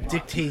style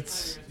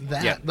dictates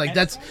that. Yeah. Like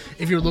that's,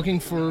 if you're looking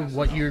for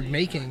what you're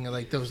making,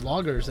 like those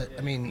lagers.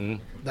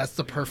 That's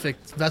the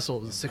perfect vessel,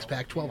 the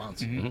 6-pack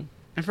 12-ounce. Mm-hmm.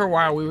 And for a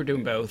while we were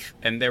doing both,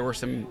 and there were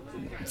some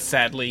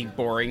sadly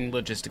boring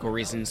logistical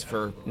reasons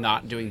for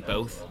not doing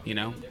both.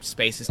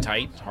 Space is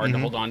tight. It's hard to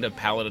hold on to a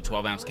pallet of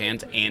 12-ounce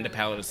cans and a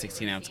pallet of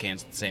 16-ounce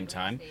cans at the same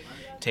time.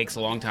 takes a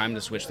long time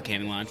to switch the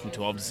canning line from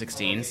 12 to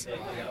 16s.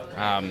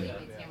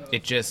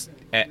 It just,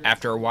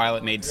 after a while,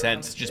 it made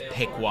sense. Just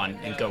pick one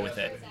and go with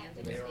it.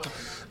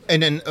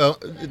 And then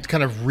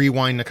kind of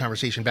rewind the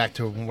conversation back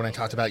to when I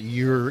talked about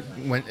you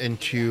went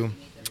into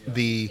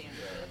the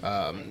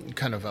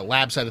kind of a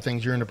lab side of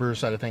things, you're in the brewer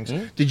side of things.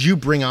 Mm-hmm. Did you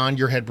bring on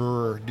your head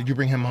brewer? Did you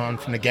bring him on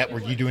from the get? Were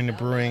you doing the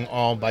brewing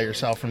all by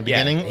yourself from the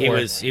beginning? He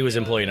was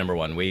employee number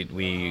one.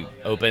 We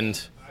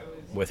opened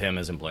with him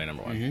as employee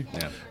number one. Mm-hmm.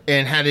 Yeah.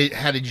 And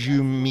how did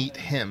you meet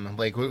him?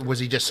 Like, was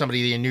he just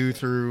somebody that you knew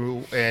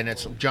through? And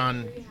it's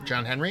John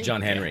Henry.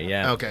 John Henry,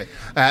 yeah. Okay.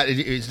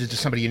 Is it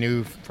just somebody you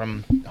knew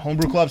from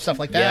homebrew club stuff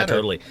like that? Yeah,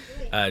 totally.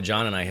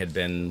 John and I had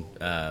been.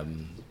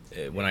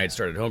 When I had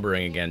started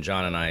homebrewing again,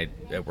 John and I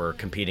were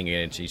competing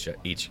against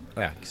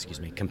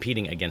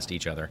competing against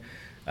each other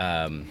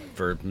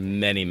for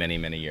many, many,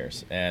 many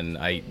years. And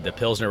the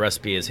Pilsner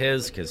recipe is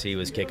his because he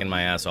was kicking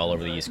my ass all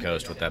over the East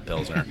Coast with that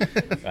Pilsner,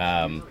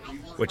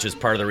 which is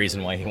part of the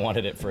reason why he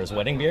wanted it for his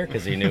wedding beer,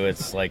 because he knew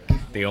it's like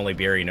the only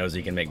beer he knows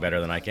he can make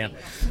better than I can.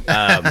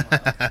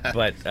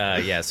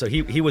 So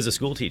he was a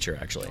school teacher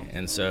actually,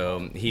 and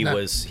so he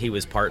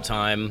was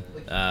part-time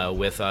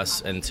with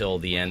us until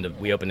the end of.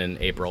 We opened in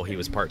April. He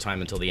was part-time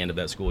until the end of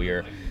that school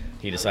year.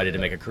 He decided to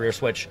make a career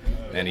switch,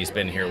 and he's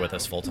been here with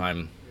us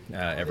full-time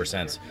ever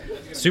since.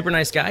 Super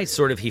nice guy.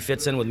 Sort of, he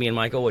fits in with me and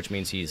Michael, which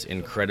means he's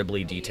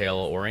incredibly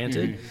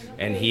detail-oriented,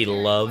 and he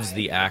loves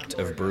the act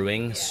of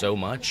brewing so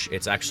much.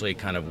 It's actually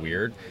kind of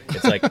weird.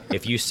 It's like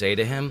if you say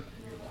to him,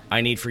 I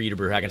need for you to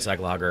brew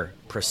Hackensack Lager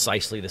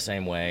precisely the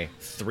same way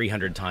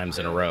 300 times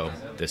in a row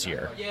this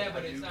year.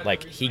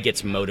 Like, he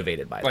gets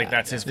motivated by that. Like,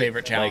 that's his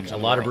favorite challenge. Like,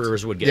 a lot of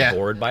brewers would get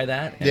bored by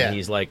that, and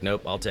he's like,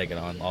 nope, I'll take it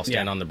on. I'll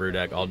stand on the brew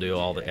deck. I'll do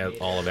all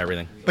of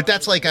everything. But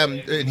that's like,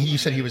 and you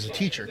said he was a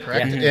teacher,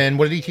 correct? Yeah. And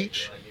what did he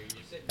teach?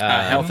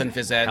 Health and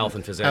phys ed. Health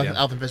and phys ed,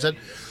 Health and phys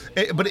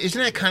ed. But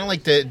isn't that kind of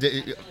like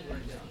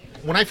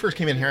when I first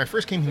came in here, I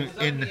first came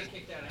in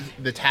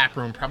the tap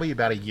room probably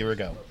about a year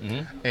ago,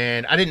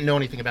 and I didn't know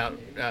anything about.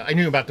 I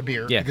knew about the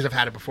beer because I've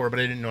had it before, but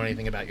I didn't know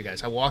anything about you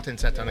guys. I walked in,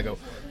 sat down, and I go,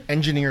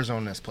 "Engineers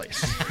own this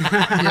place."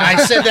 I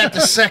said that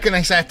the second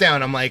I sat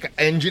down. I'm like,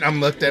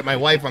 I'm looked at my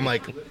wife. I'm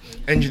like,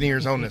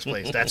 "Engineers own this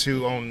place." That's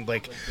who own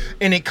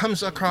and it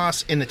comes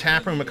across in the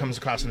tap room. It comes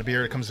across in the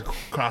beer. It comes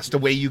across the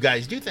way you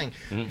guys do things.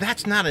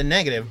 That's not a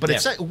negative, but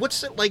it's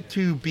what's it like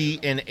to be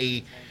in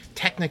a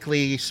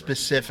technically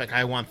specific,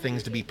 I want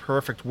things to be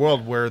perfect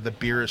world where the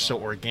beer is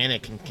so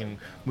organic and can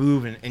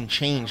move and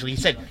change. Like you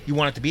said, you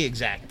want it to be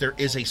exact. There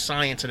is a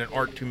science and an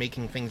art to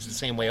making things the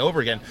same way over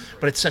again,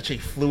 but it's such a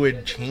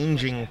fluid,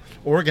 changing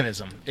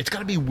organism. It's got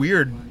to be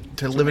weird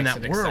to live in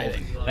that world.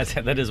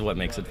 That is what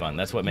makes it fun.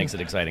 That's what makes it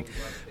exciting.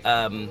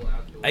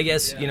 I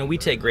guess, we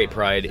take great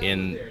pride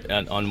in,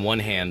 on one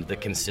hand, the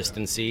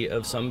consistency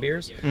of some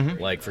beers.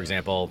 Like, for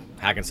example,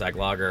 Hackensack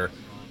Lager.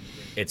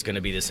 It's going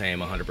to be the same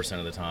 100%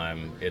 of the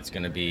time. It's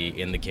going to be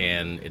in the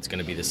can. It's going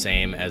to be the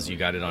same as you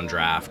got it on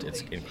draft.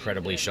 It's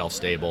incredibly shelf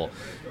stable.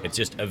 It's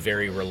just a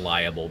very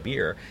reliable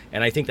beer.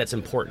 And I think that's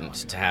important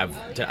to have.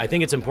 I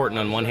think it's important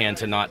on one hand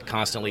to not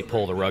constantly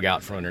pull the rug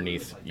out from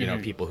underneath,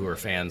 people who are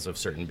fans of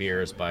certain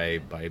beers by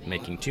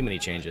making too many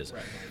changes.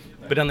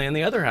 But on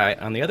the other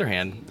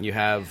hand, you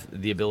have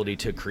the ability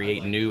to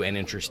create new and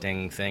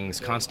interesting things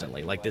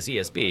constantly. Like this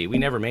ESB, we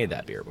never made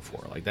that beer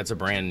before. Like, that's a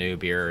brand new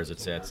beer, as it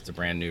says. It's a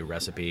brand new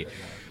recipe.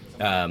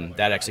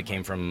 That actually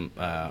came from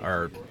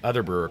our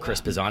other brewer,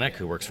 Chris Pizonik,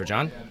 who works for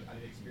John.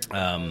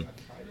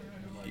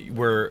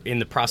 We're in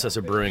the process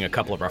of brewing a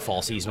couple of our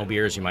fall seasonal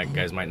beers. You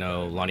guys might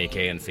know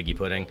Laniake and Figgy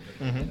Pudding.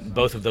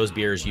 Both of those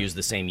beers use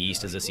the same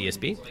yeast as the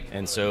CSB,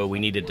 and so we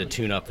needed to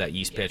tune up that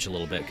yeast pitch a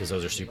little bit because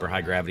those are super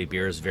high gravity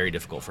beers, very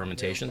difficult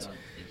fermentations.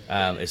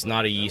 It's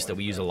not a yeast that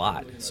we use a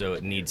lot, so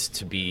it needs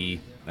to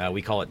be.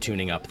 We call it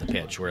tuning up the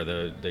pitch,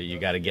 where you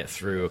got to get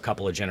through a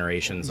couple of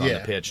generations on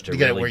the pitch to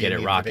really get it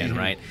rocking,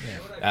 right?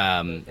 Yeah.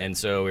 And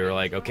so we were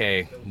like,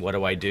 okay, what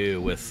do I do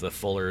with the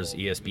Fuller's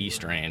ESB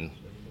strain?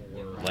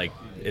 Like,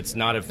 it's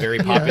not a very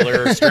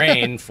popular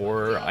strain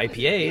for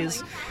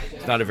IPAs.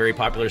 It's not a very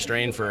popular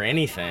strain for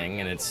anything,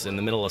 and it's in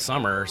the middle of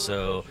summer,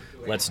 so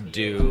let's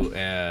do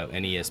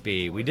an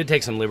ESB. We did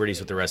take some liberties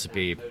with the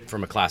recipe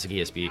from a classic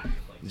ESB,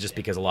 just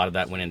because a lot of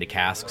that went into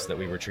casks that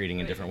we were treating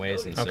in different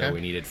ways, and so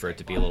we needed for it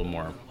to be a little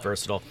more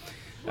versatile.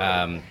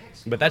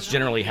 But that's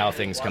generally how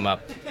things come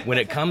up. When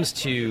it comes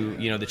to,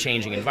 the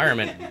changing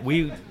environment,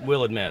 we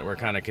will admit we're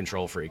kind of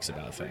control freaks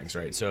about things,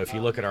 right? So if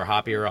you look at our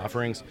hoppier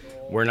offerings,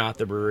 we're not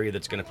the brewery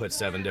that's going to put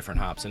 7 different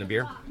hops in a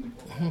beer.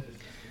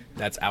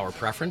 That's our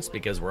preference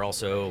because we're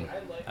also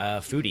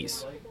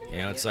foodies.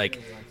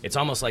 It's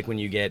almost like when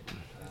you get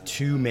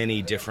too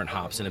many different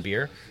hops in a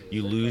beer,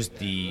 you lose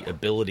the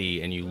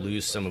ability and you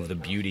lose some of the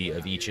beauty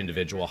of each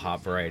individual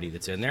hop variety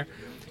that's in there.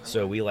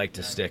 So we like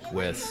to stick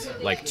with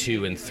like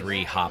 2 and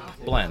 3 hop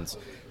blends.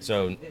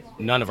 So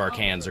none of our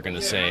cans are going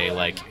to say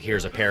like,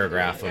 here's a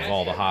paragraph of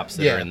all the hops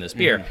that are in this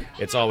beer.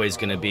 It's always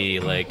going to be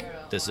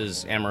like, this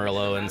is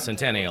Amarillo and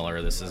Centennial,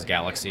 or this is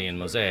Galaxy and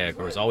Mosaic,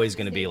 or it's always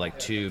going to be like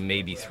 2,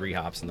 maybe 3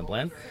 hops in the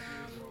blend.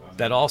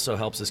 that also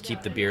helps us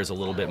keep the beers a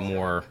little bit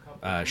more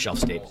shelf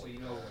stable.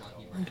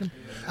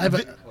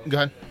 Go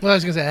ahead. Well, I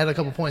was gonna say I had a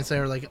couple points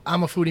there. Like,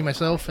 I'm a foodie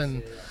myself,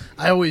 and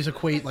I always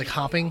equate like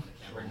hopping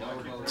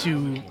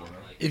to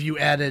if you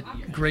added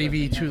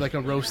gravy to like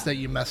a roast that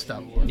you messed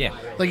up. Yeah.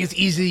 Like, it's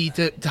easy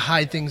to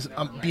hide things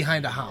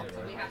behind a hop.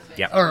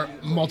 Yeah. Or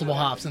multiple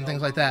hops and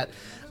things like that.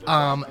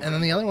 And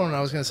then the other one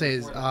I was gonna say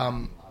is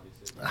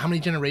how many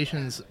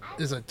generations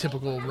is a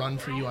typical run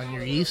for you on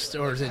your yeast,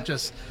 or is it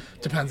just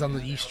depends on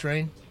the yeast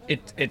strain?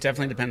 It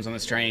definitely depends on the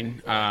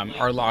strain.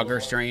 Our lager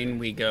strain,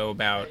 we go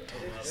about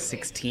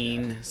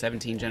 16,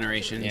 17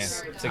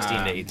 generations. Yeah,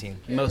 16 to 18.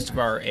 Most of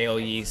our ale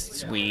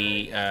yeasts,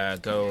 we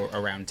go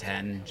around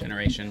 10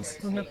 generations.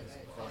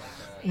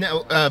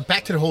 Now,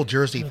 back to the whole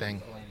Jersey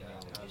thing.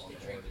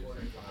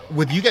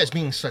 With you guys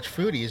being such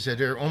foodies,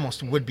 there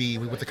almost would be,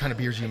 with the kind of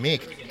beers you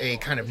make, a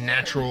kind of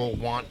natural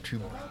want to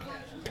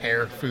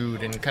pair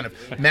food and kind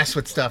of mess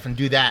with stuff and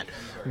do that.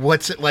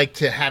 What's it like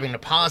to having the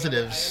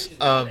positives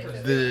of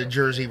the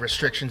Jersey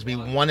restrictions be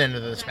one end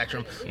of the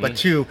spectrum, but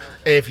two,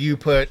 if you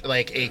put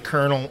like a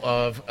kernel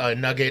of a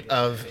nugget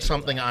of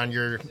something on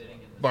your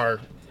bar,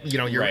 you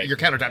know, your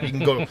countertop, you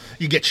can go,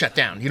 you get shut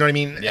down. You know what I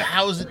mean? Yeah.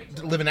 How is it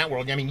to live in that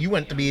world? I mean, you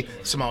went to be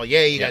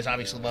sommelier. You guys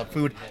obviously love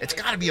food. It's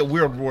got to be a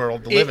weird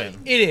world to live in.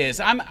 It is.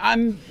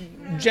 I'm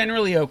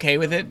generally okay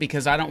with it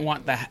because I don't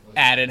want the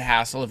added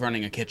hassle of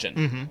running a kitchen.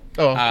 Mm-hmm.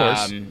 Oh, of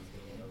course.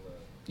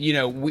 You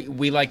know,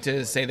 we like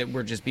to say that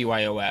we're just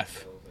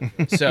BYOF.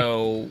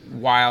 So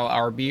while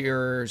our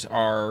beers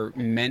are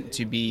meant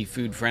to be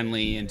food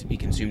friendly and to be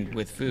consumed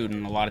with food,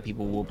 and a lot of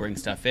people will bring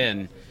stuff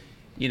in,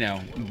 you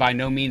know, by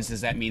no means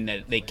does that mean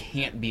that they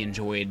can't be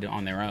enjoyed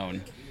on their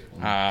own.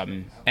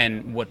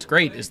 And what's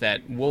great is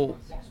that we'll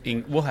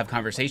have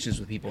conversations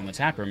with people in the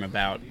tap room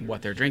about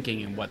what they're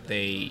drinking and what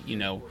they, you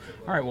know,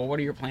 all right, well, what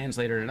are your plans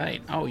later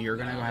tonight? Oh, you're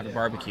going to go have a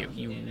barbecue.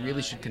 You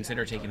really should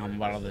consider taking home a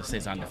bottle of the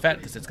Saison de Fête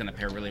because it's going to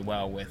pair really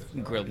well with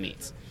grilled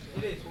meats.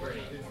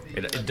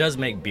 It does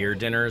make beer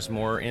dinners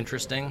more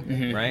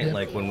interesting, right? Yeah.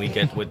 Like when we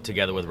get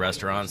together with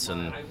restaurants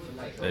and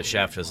the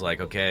chef is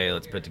like, okay,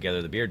 let's put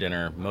together the beer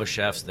dinner. Most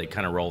chefs, they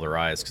kind of roll their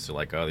eyes because they're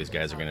like, oh, these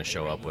guys are going to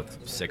show up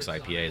with 6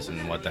 IPAs,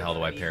 and what the hell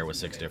do I pair with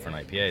 6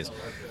 different IPAs?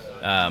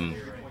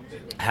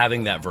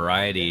 Having that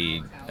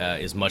variety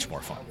is much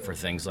more fun for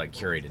things like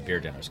curated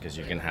beer dinners because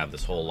you can have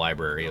this whole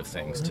library of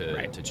things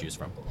to choose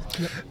from.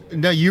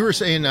 Now, you were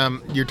saying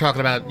you're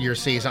talking about your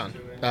Saison,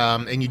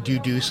 and you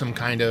do some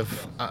kind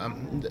of,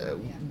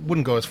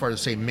 wouldn't go as far as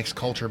to say mixed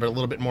culture, but a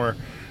little bit more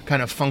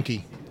kind of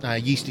funky,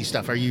 yeasty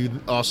stuff. Are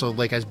you also,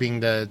 like, as being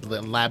the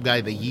lab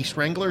guy, the yeast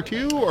wrangler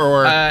too,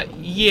 or?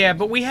 Yeah,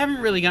 but we haven't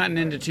really gotten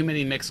into too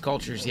many mixed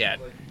cultures yet.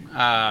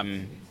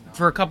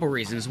 For a couple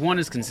reasons. One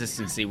is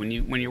consistency. When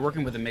you're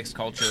working with a mixed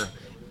culture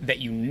that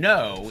you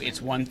know,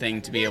 it's one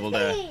thing to be able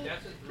to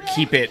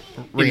keep it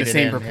in the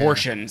same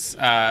proportions.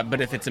 Yeah.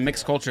 But if it's a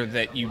mixed culture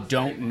that you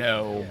don't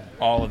know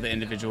all of the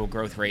individual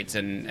growth rates,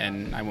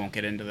 and I won't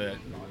get into the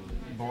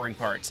boring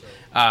parts,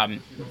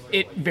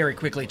 it very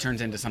quickly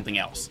turns into something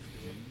else.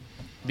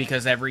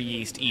 Because every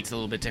yeast eats a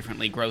little bit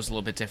differently, grows a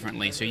little bit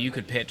differently. So you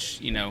could pitch,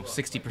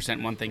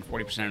 60% one thing,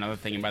 40% another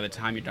thing, and by the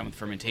time you're done with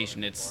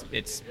fermentation, it's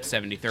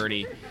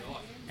 70-30.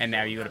 And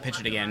now you go to pitch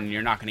it again, and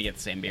you're not going to get the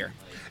same beer.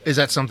 Is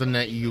that something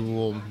that you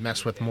will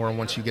mess with more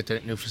once you get the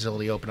new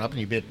facility open up and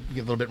you get a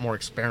little bit more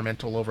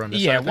experimental over on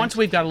this side of things? Once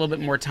we've got a little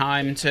bit more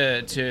time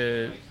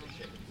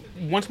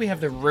once we have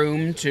the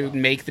room to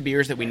make the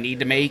beers that we need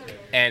to make,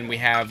 and we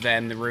have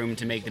then the room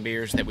to make the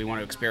beers that we want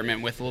to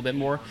experiment with a little bit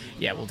more,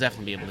 we'll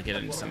definitely be able to get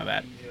into some of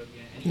that.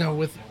 No,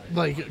 with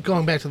like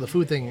going back to the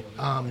food thing,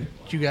 do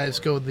you guys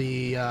go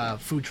the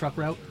food truck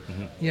route?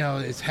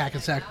 Mm-hmm. Is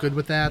Hackensack good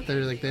with that?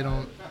 They're like they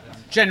don't.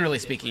 Generally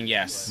speaking,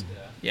 yes.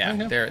 Yeah,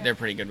 okay. They're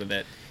pretty good with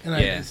it. And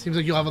it seems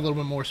like you'll have a little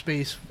bit more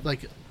space,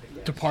 like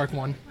to park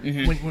one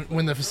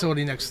when the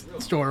facility next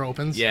door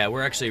opens. Yeah,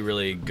 we're actually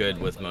really good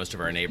with most of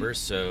our neighbors.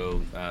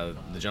 So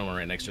the gentleman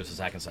right next to us is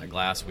Hackensack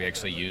Glass. We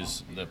actually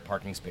use the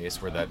parking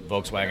space where that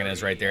Volkswagen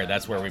is right there.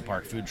 That's where we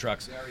park food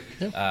trucks.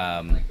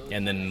 Yeah.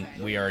 And then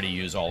we already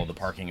use all of the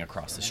parking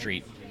across the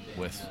street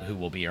with who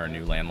will be our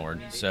new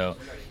landlord. So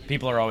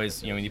people are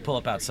always, when you pull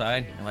up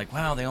outside, you're like,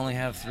 wow, they only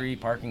have 3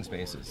 parking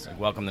spaces. Like,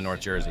 welcome to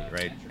North Jersey,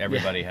 right?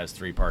 Everybody has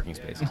 3 parking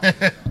spaces.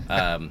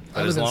 Other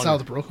than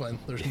South Brooklyn,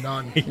 there's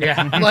none.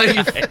 Yeah.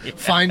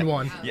 Find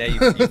one. Yeah,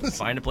 you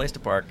find a place to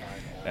park.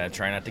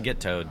 Try not to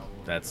get towed.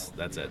 That's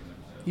it.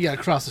 You got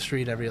to cross the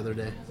street every other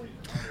day.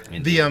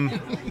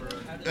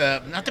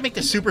 Not to make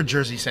this super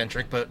Jersey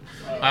centric, but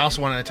I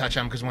also wanted to touch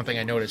on, because one thing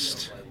I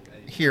noticed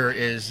here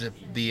is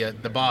the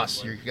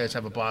boss. You guys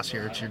have a boss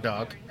here. It's your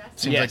dog.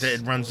 Seems like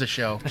it runs the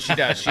show. She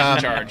does. She's in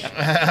charge.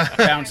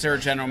 Bouncer,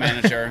 general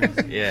manager.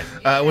 Yeah.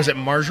 Was it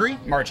Marjorie?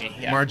 Margie.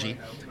 Yeah. Margie.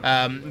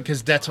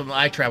 Because that's when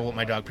I travel with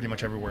my dog pretty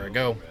much everywhere I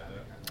go.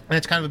 And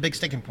it's kind of a big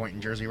sticking point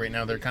in Jersey right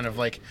now. They're kind of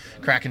like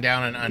cracking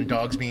down on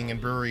dogs being in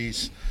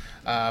breweries.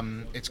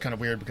 It's kind of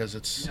weird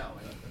because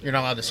you're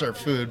not allowed to serve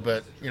food,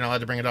 but you're not allowed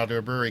to bring a dog to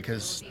a brewery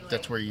because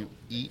that's where you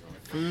eat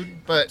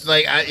food. But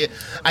like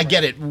I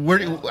get it.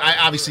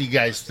 Obviously, you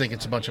guys think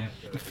it's a bunch of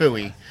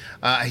phooey.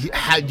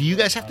 Do you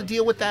guys have to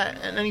deal with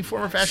that in any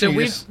form or fashion?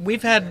 So we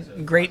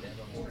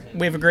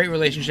have a great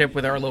relationship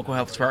with our local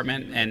health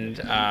department, and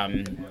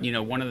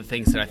one of the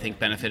things that I think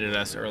benefited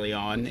us early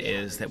on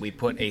is that we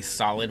put a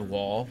solid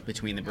wall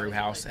between the brew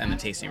house and the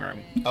tasting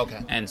room. Okay.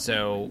 And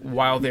so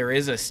while there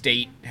is a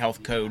state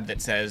health code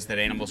that says that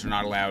animals are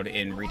not allowed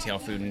in retail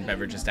food and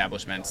beverage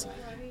establishments,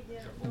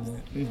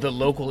 the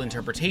local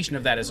interpretation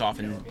of that is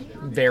often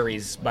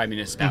varies by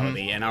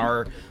municipality, and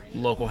our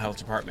local health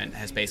department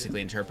has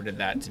basically interpreted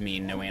that to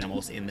mean no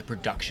animals in the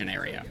production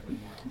area.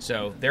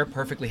 So they're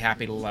perfectly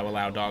happy to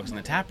allow dogs in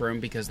the tap room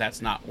because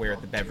that's not where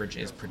the beverage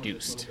is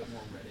produced.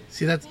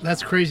 See,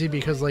 that's crazy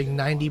because like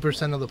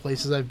 90% of the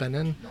places I've been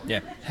in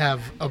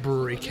have a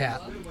brewery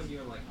cat.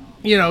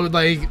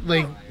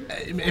 Like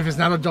if it's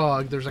not a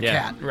dog, there's a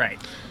cat. Right.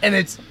 And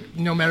it's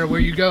no matter where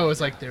you go,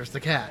 it's like there's the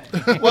cat.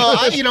 Well,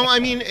 I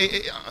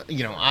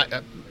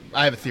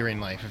have a theory in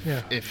life.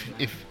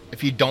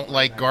 If you don't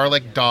like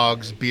garlic,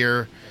 dogs,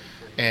 beer,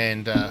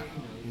 and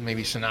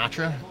maybe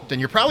Sinatra, then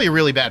you're probably a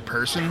really bad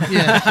person.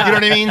 Yeah. You know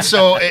what I mean?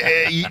 So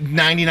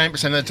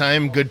 99% of the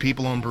time, good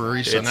people own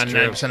breweries. So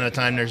 99% of the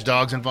time, there's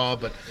dogs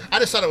involved. But I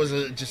just thought it was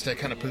just a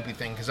kind of poopy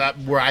thing because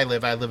where I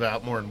live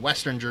out more in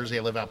Western Jersey.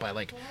 I live out by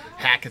like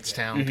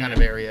Hackettstown kind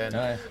of area,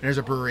 and there's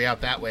a brewery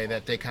out that way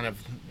that they kind of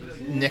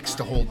nix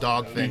the whole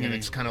dog thing, and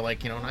it's kind of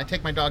like I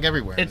take my dog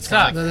everywhere. It's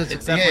tough.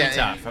 It's definitely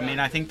tough. I mean,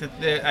 I think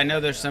that I know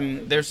there's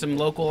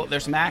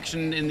some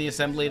action in the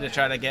assembly to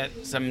try to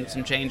get some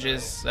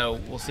changes. So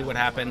we'll see what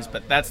happens.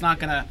 But that's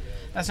not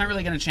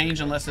really gonna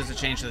change unless there's a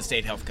change to the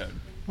state health code.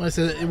 Well, I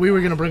said we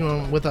were gonna bring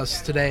one with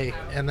us today,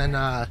 and then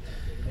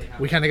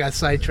we kind of got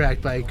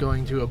sidetracked by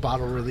going to a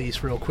bottle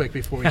release real quick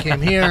before we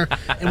came here,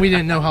 and we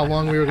didn't know how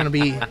long we were gonna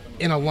be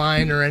in a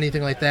line or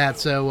anything like that.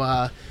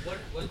 So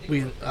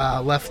we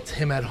left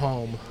him at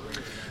home.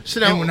 So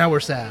now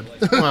we're sad.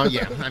 Well,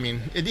 yeah. I mean,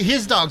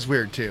 his dog's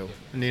weird too.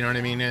 You know what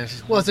I mean?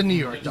 It's a New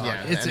York dog.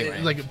 Yeah, it's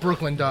anyway. like a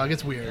Brooklyn dog.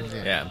 It's weird.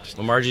 Yeah.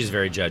 Well, Margie's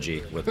very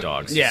judgy with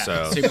dogs. Yeah,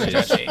 So super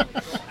judgy.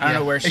 I don't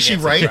know where she is she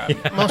gets right? it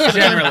from. Most of the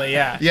time? Generally,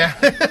 yeah.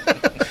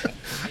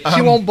 Yeah.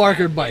 She won't bark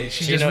or bite.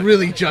 She just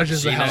really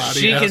judges the hell out of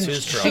She you. can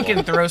she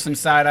can throw some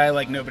side eye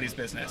like nobody's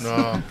business.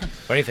 No.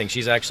 Funny thing,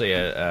 she's actually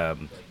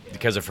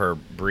because of her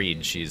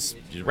breed, she's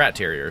a rat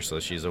terrier, so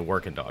she's a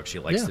working dog. She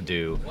likes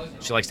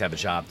to have a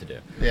job to do.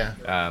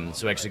 Yeah.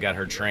 So we actually got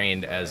her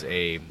trained as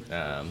a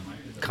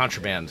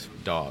contraband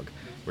dog,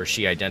 where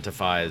she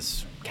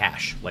identifies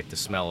cash, like the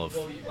smell of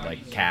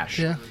like cash.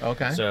 Yeah.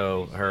 Okay.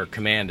 So her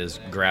command is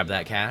grab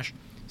that cash.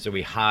 So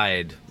we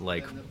hide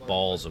like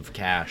balls of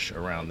cash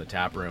around the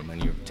tap room,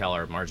 and you tell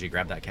her, Margie,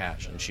 grab that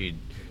cash, and she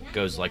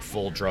goes like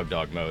full drug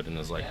dog mode and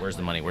is like, where's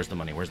the money? Where's the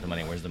money? Where's the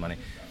money? Where's the money?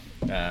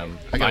 I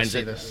gotta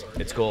see this.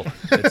 It's cool.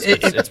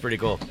 It's pretty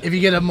cool. If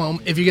you get a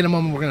moment,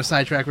 we're gonna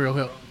sidetrack real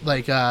quick.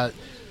 Like,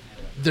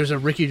 there's a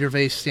Ricky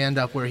Gervais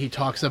stand-up where he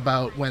talks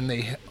about when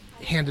they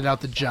handed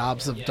out the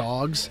jobs of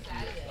dogs.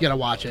 You gotta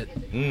watch it.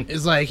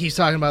 It's like he's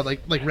talking about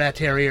like rat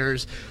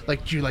terriers.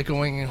 Like, do you like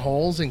going in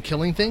holes and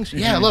killing things?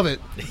 Yeah, I love it.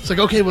 It's like,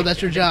 okay, well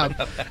that's your job.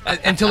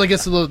 Until it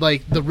gets to the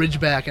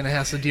Ridgeback and it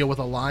has to deal with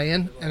a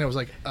lion, and it was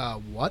like,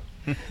 what?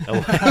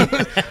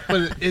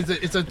 But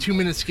it's a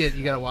 2-minute skit.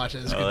 You gotta watch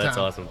it. It's a good That's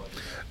time.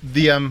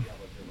 awesome.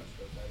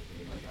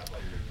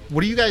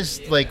 What do you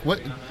guys like?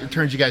 What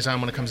turns you guys on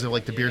when it comes to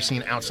like the beer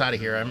scene outside of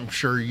here? I'm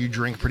sure you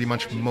drink pretty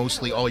much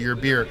mostly all your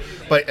beer,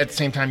 but at the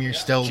same time you're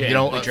still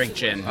Gin. We drink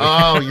gin.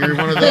 Oh, you're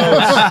one of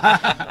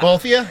those.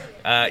 Both of you?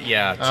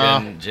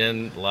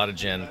 Gin, a lot of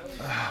gin.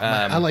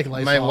 I like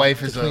Lysol my wife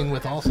to is clean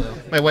with also.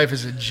 My wife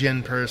is a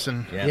gin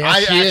person. Yeah,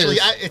 she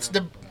is.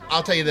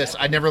 I'll tell you this: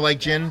 I never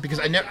liked gin because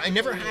I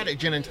never had a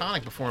gin and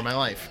tonic before in my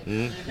life,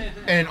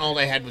 and all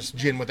I had was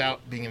gin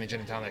without being in a gin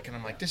and tonic, and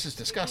I'm like, this is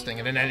disgusting.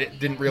 And then I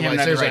didn't realize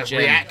there's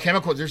a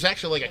chemical. There's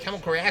actually like a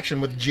chemical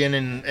reaction with gin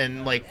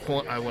and like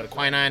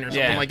quinine or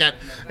something like that,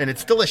 and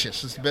it's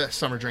delicious. It's the best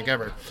summer drink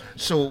ever.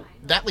 So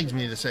that leads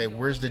me to say,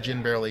 where's the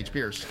gin barrel aged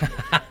beers?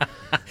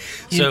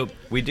 So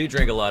we do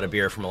drink a lot of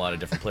beer from a lot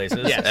of different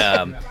places.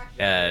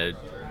 Yes.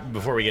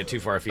 Before we get too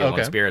far afield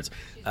on spirits.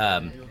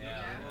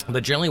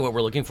 But generally what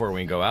we're looking for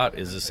when we go out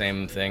is the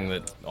same thing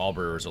that all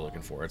brewers are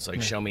looking for. It's like,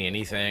 show me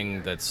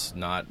anything that's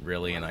not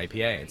really an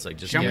IPA. It's like,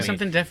 just show me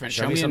something different.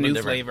 Show me a new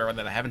flavor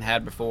that I haven't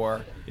had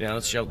before.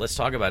 Let's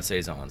talk about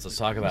saisons. Let's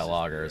talk about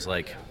lagers.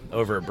 Like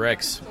over at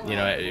Brix,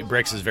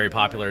 Brix is very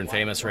popular and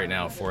famous right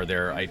now for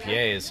their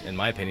IPAs. In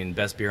my opinion,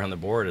 best beer on the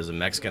board is a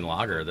Mexican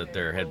lager that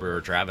their head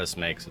brewer Travis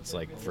makes. It's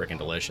like freaking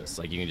delicious.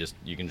 Like you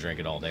can drink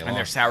it all day long. And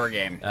their sour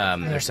game.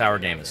 Their sour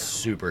game is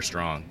super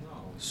strong.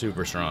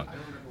 Super strong.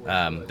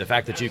 The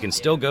fact that you can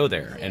still go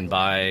there and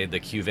buy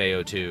the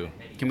Cuvée 02.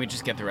 Can we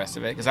just get the rest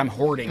of it? Because I'm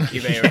hoarding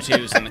Cuvée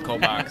 02s in the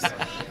cold box.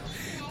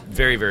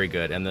 very, very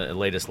good. And the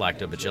latest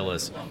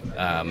Lactobacillus,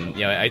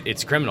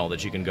 it's criminal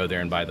that you can go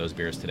there and buy those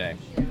beers today.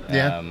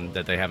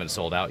 That they haven't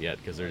sold out yet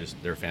because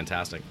they're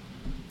fantastic.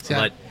 Yeah.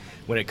 But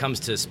when it comes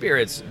to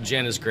spirits,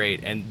 gin is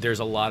great, and there's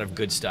a lot of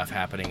good stuff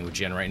happening with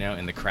gin right now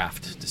in the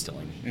craft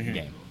distilling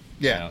game.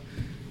 Yeah.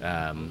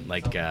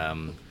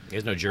 You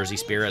guys know Jersey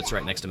Spirits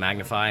right next to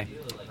Magnify?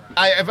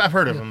 I've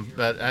heard of him,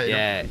 but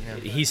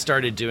he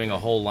started doing a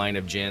whole line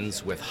of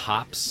gins with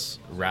hops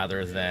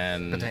rather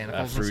than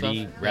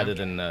fruity, rather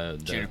than the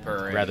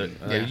juniper.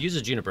 He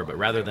uses juniper, but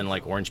rather than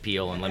like orange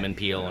peel and lemon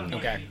peel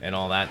and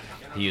all that,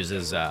 he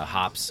uses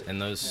hops in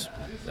those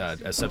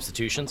as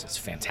substitutions. It's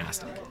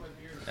fantastic.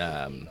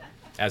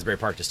 Asbury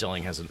Park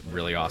Distilling has a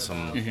really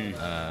awesome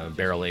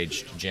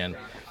barrel-aged gin.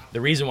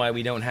 The reason why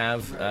we don't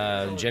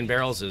have gin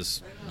barrels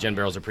is gin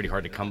barrels are pretty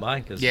hard to come by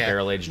because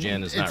barrel-aged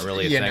gin is not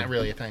really a thing. Not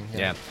really a thing.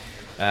 Yeah.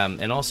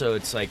 And also,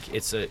 it's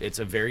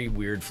a very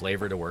weird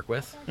flavor to work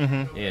with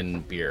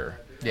in beer.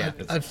 Yeah.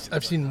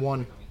 I've seen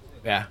one.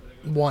 Yeah.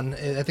 One.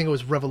 I think it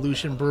was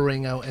Revolution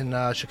Brewing out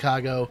in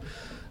Chicago.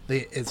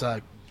 It's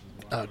a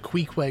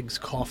Queequeg's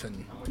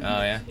Coffin. Oh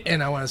yeah.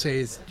 And I want to say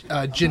it's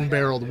gin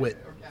barreled wit.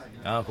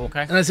 Oh, cool.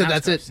 Okay. And I said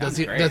that's it. That's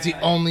the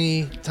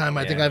only time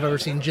I think I've ever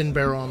seen gin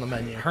barrel on the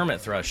menu. Hermit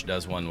Thrush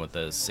does one with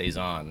the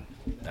Saison.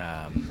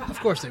 Of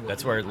course they will.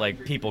 That's where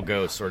like people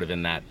go sort of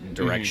in that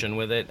direction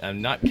with it.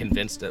 I'm not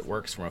convinced it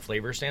works from a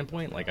flavor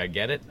standpoint. Like I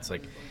get it. It's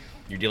like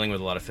you're dealing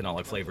with a lot of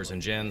phenolic flavors in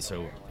gin,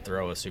 so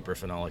throw a super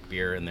phenolic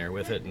beer in there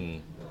with it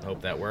and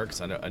hope that works.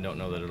 I don't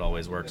know that it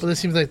always works. But it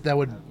seems like that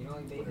would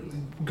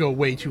go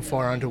way too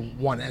far onto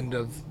one end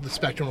of the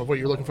spectrum of what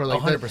you're looking for, like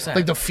 100%.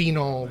 like the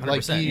phenol,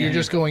 like you're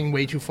just going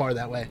way too far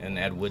that way. And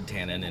add wood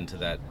tannin into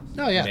that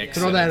mix.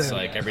 Throw that it's in.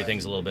 like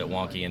everything's a little bit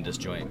wonky and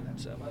disjoint.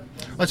 So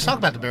Let's talk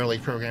about the barrel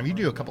age program. You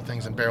do a couple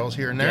things in barrels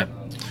here and there,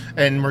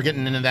 and we're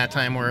getting into that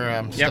time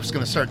where stuff's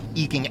going to start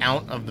eking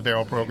out of the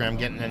barrel program,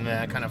 getting into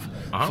that kind of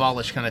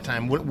fallish kind of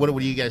time. What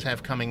do you guys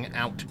have coming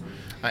out?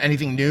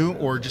 Anything new,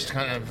 or just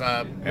kind of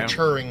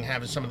maturing,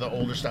 having some of the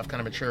older stuff kind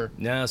of mature?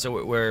 No,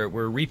 so we're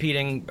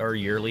repeating our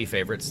yearly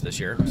favorites this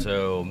year.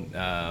 So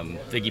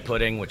Figgy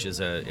Pudding, which is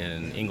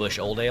an English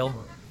old ale,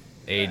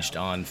 aged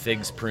on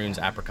figs, prunes,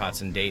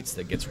 apricots, and dates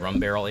that gets rum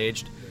barrel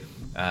aged.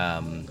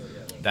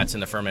 That's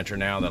in the fermenter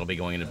now. That'll be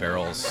going into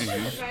barrels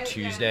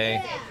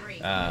Tuesday.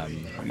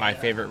 My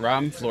favorite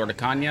rum, Florida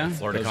Cagna.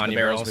 Florida Those are Cagna the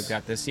barrels barrels. we've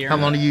got this year. How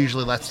long do you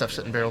usually let stuff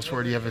sit in barrels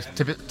for? Do you have a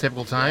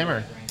typical time,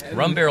 or?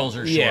 Rum barrels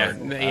are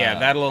short.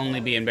 That'll only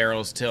be in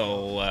barrels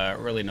till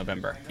early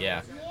November.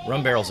 Yeah,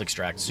 rum barrels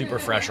extract super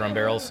fresh. Rum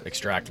barrels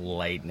extract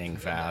lightning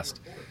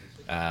fast.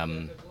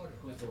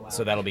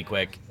 So that'll be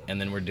quick. And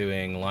then we're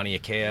doing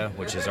Laniakea,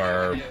 which is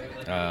our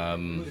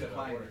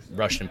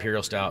Russian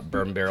Imperial Stout,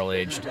 bourbon barrel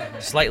aged,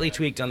 slightly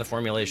tweaked on the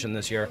formulation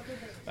this year.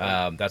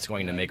 That's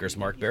going to Maker's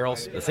Mark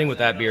barrels. The thing with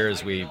that beer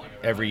is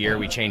every year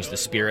we change the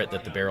spirit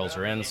that the barrels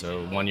are in.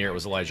 So one year it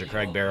was Elijah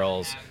Craig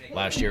barrels.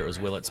 Last year it was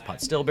Willett's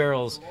Pot Still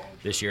barrels.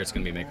 This year it's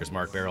going to be Maker's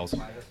Mark barrels.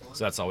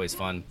 So that's always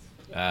fun.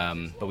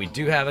 But we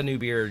do have a new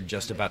beer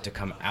just about to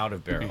come out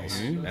of barrels,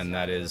 and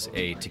that is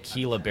a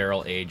tequila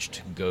barrel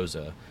aged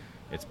Goza.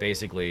 It's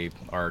basically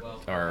our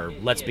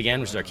Let's Begin,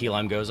 which is our key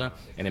lime Goza,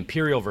 an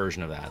imperial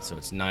version of that. So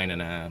it's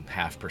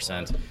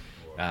 9.5%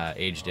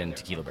 aged in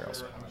tequila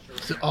barrels.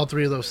 So all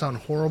three of those sound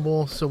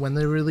horrible. So when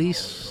they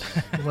release,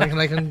 when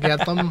I can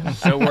get them?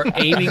 So we're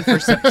aiming for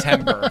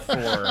September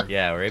for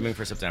we're aiming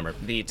for September.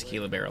 the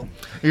tequila barrel.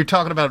 You're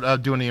talking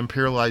about doing the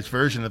imperialized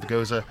version of the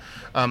Goza.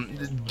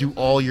 Do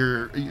all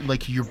your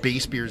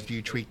base beers, do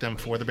you tweak them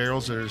for the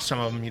barrels, or some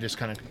of them you just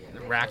kind of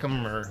rack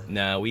them? Or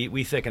No,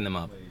 we thicken them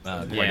up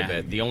quite a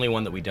bit. The only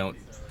one that we don't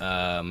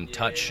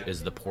touch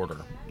is the porter.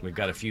 We've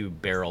got a few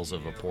barrels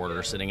of a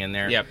porter sitting in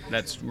there. Yep,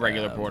 that's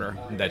regular porter.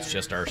 That's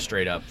just our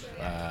straight up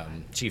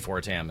Chief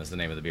Hortam is the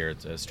name of the beer.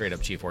 It's a straight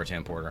up Chief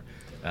Hortam porter.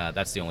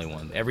 That's the only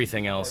one.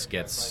 Everything else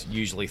gets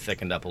usually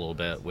thickened up a little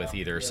bit with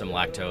either some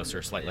lactose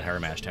or slightly higher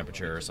mash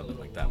temperature or something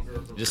like that.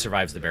 It just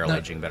survives the barrel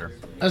aging better.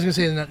 I was going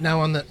to say that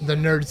now on the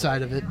nerd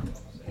side of it,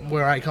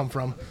 where I come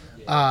from,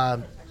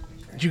 do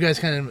you guys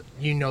kind of,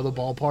 the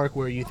ballpark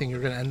where you think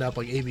you're going to end up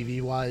like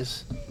ABV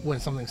wise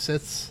when something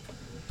sits?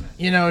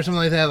 Or something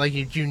like that, like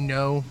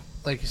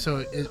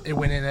so it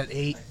went in at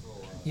 8,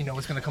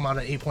 it's going to come out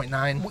at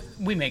 8.9.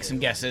 We make some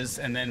guesses,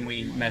 and then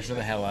we measure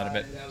the hell out of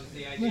it.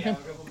 Okay.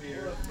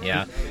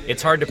 Yeah,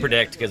 it's hard to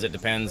predict because it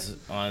depends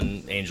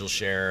on angel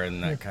share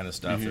and that kind of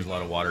stuff. There's a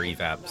lot of water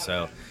evap,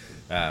 so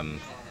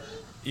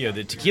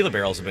the tequila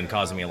barrels have been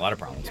causing me a lot of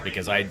problems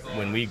because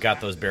when we got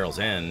those barrels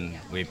in,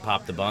 we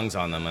popped the bungs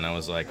on them, and I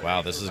was like,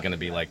 wow, this is going to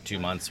be like 2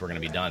 months. We're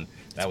going to be done.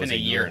 That was a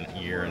year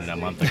and a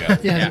month ago.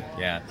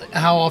 Yeah.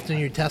 How often are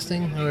you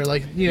testing, or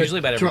usually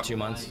about every 2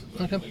 months.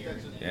 Okay.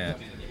 Yeah.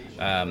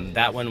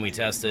 That one we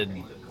tested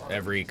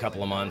every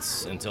couple of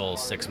months until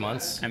 6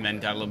 months, And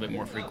then got a little bit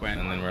more frequent.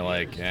 and then we're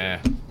like,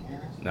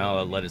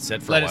 no, let it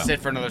sit for a while. Let it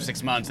sit for another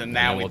 6 months, and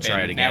now then we'll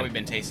try it again. Now we've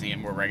been tasting it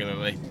more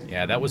regularly.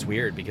 Yeah, that was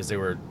weird because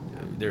there are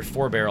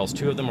 4 barrels.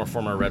 2 of them were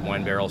former red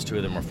wine barrels. 2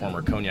 of them were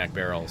former cognac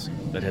barrels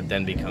that had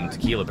then become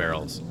tequila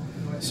barrels.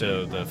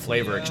 So the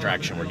flavor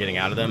extraction we're getting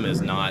out of them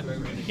is not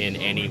in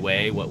any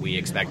way what we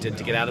expected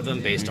to get out of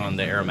them based on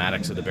the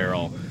aromatics of the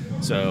barrel.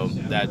 So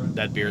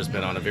that beer's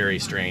been on a very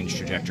strange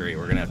trajectory.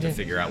 We're going to have to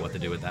figure out what to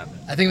do with that.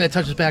 I think that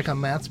touches back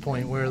on Matt's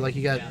point where like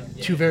you got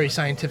two very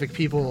scientific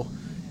people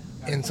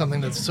in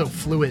something that's so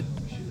fluid.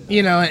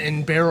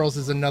 And barrels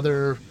is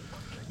another...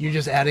 You're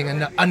just adding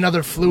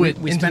another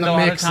fluid we into the mix there. We spend a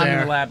lot of time in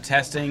the lab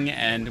testing,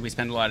 and we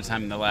spend a lot of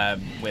time in the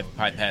lab with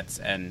pipettes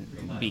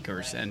and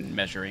beakers and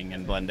measuring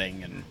and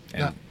blending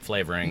and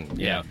flavoring.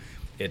 Yeah.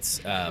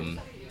 It's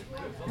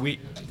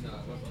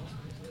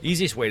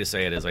easiest way to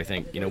say it is I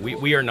think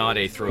we are not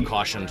a throw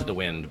caution to the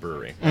wind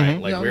brewery, right?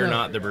 Like we're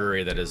not the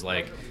brewery that is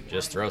like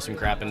just throw some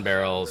crap in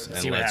barrels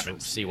and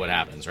let's see what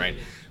happens, right?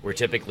 We're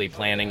typically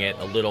planning it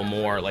a little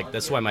more. Like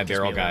that's why my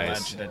barrel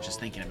guys. Just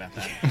thinking about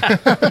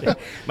that.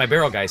 My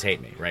barrel guys hate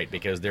me, right?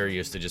 Because they're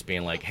used to just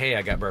being like, "Hey,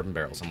 I got bourbon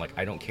barrels." I'm like,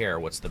 "I don't care.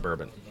 What's the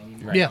bourbon?"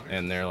 Right. Yeah.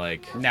 And they're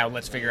like, "Now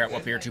let's figure out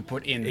what beer to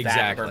put in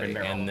that bourbon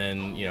barrel." And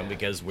then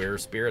because we're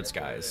spirits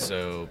guys,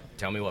 so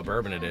tell me what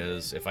bourbon it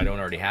is. If I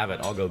don't already have it,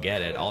 I'll go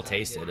get it. I'll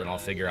taste it, and I'll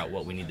figure out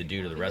what we need to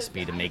do to the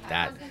recipe to make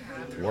that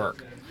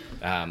work.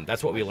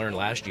 That's what we learned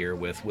last year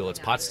with Willett's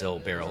Pot Still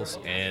barrels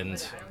and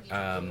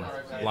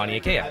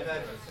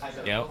Laniakea.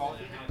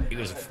 It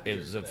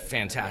was a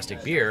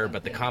fantastic beer,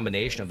 but the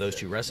combination of those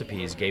two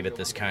recipes gave it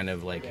this kind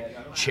of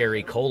like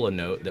cherry cola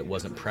note that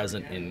wasn't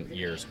present in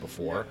years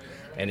before.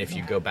 And if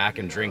you go back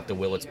and drink the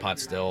Willett's Pot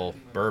Still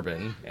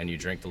bourbon and you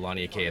drink the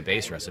Laniakea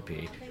base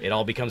recipe, it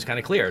all becomes kind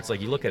of clear. It's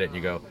like you look at it and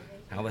you go,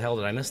 how the hell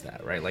did I miss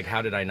that, right? Like,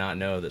 how did I not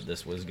know that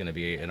this was going to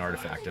be an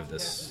artifact of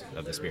this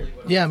beer?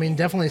 Yeah, I mean,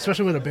 definitely,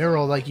 especially with a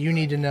barrel, like, you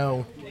need to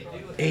know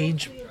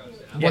age,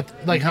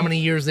 how many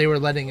years they were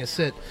letting it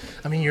sit.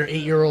 I mean, your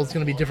 8-year-old's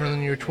going to be different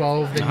than your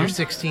 12, than your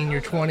 16,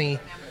 your 20.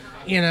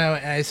 And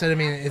I said, I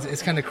mean,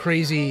 it's kind of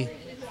crazy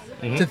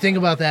to think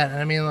about that. And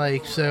I mean,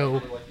 like,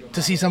 so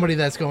to see somebody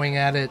that's going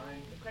at it,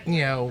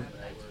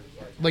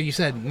 like you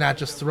said, not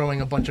just throwing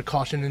a bunch of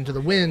caution into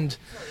the wind,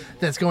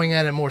 that's going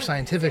at it more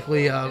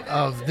scientifically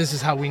of this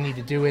is how we need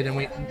to do it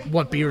and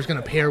what beer is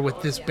going to pair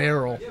with this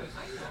barrel.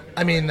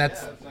 I mean,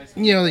 that's,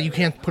 that you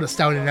can't put a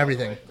stout in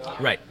everything.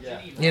 Right.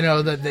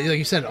 Like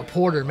you said, a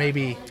porter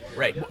maybe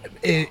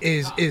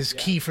is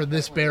key for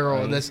this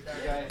barrel.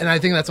 And I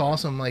think that's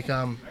awesome. Like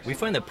we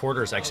find that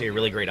porter is actually a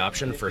really great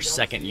option for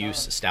second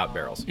use stout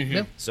barrels.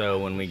 Mm-hmm. So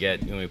when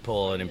we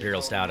pull an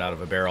imperial stout out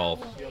of a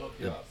barrel,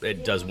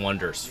 it does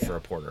wonders for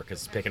a porter because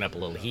it's picking up a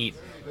little heat,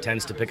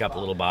 tends to pick up a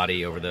little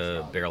body over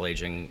the barrel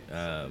aging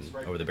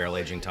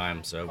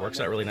time. So it works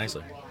out really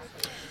nicely.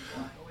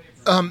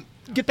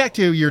 Get back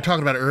to you were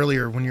talking about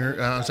earlier when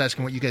I was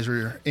asking what you guys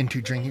were into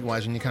drinking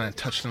wise, and you kind of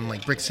touched on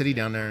like Brick City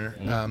down there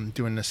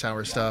doing the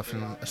sour stuff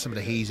and some of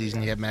the hazies,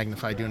 and you have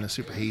Magnify doing the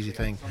super hazy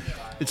thing.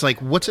 It's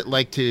like, what's it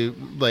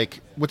like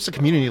what's the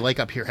community like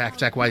up here,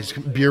 Hacksack wise,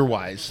 beer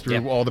wise,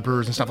 through all the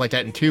brewers and stuff like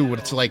that, and two, what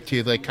it's like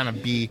to like kind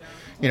of be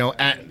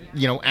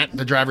at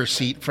the driver's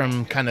seat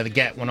from kind of the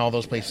get when all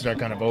those places are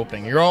kind of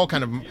opening. You're all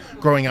kind of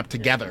growing up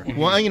together.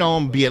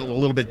 Well, be it a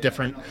little bit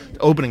different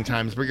opening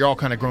times, but you're all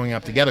kind of growing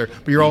up together.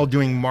 But you're all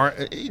doing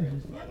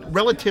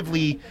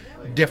relatively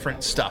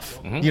different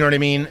stuff. Mm-hmm. You know what I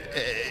mean?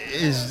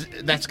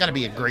 That's got to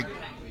be a great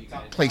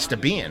place to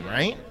be in,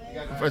 right?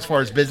 As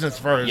far as business, as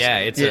far as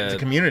the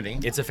community.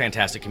 It's a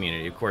fantastic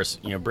community. Of course,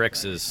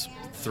 Bricks is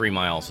 3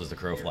 miles as the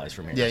crow flies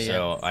from here.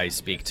 So I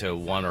speak to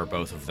one or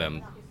both of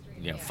them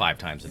 5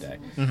 times a day.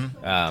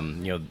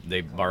 Mm-hmm.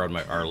 They borrowed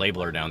our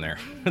labeler down there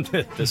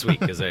this week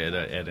because they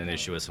had an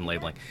issue with some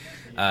labeling.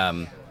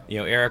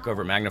 Eric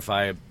over at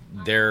Magnify,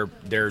 they're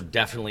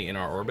definitely in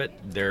our orbit.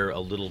 They're a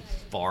little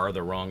far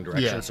the wrong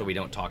direction, so we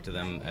don't talk to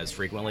them as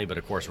frequently, but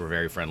of course we're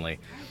very friendly.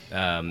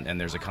 And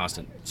there's a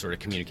constant sort of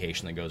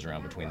communication that goes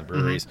around between the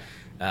breweries.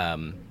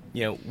 Mm-hmm.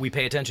 We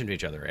pay attention to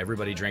each other.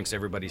 Everybody drinks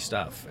everybody's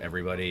stuff.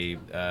 Everybody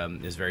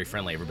is very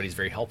friendly. Everybody's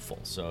very helpful.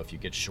 So if you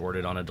get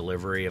shorted on a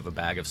delivery of a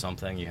bag of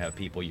something, you have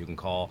people you can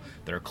call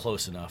that are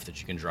close enough that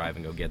you can drive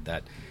and go get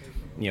that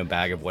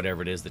bag of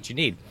whatever it is that you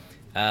need.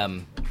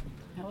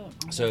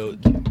 So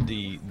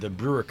the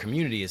brewer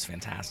community is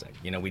fantastic.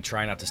 We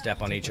try not to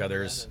step on each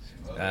other's.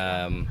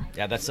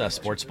 That's a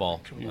sports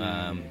ball.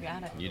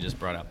 You just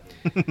brought up.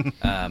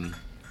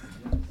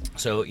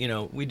 So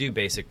we do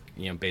basic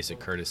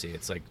courtesy.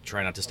 It's like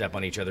try not to step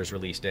on each other's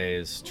release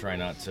days. Try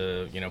not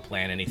to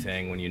plan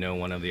anything when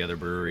one of the other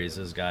breweries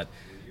has got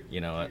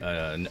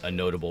a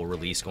notable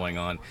release going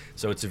on.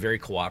 So it's a very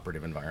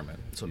cooperative environment.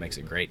 That's what makes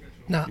it great.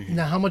 Now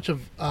how much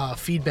of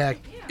feedback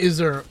is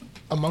there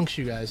amongst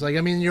you guys? Like,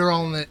 I mean, you're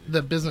all in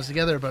the business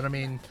together, but I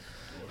mean,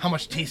 how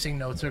much tasting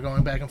notes are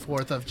going back and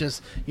forth of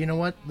just,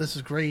 what, this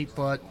is great,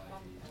 but,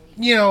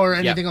 or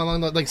anything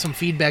along like some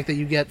feedback that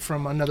you get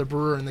from another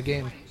brewer in the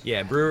game?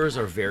 Yeah, brewers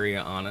are very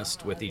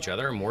honest with each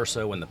other, more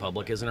so when the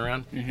public isn't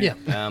around. Mm-hmm.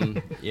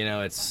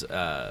 Yeah. It's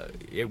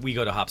we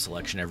go to Hop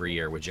Selection every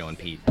year with Joe and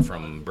Pete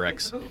from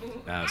Bricks, so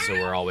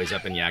we're always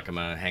up in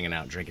Yakima hanging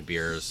out, drinking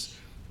beers.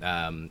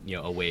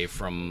 Away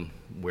from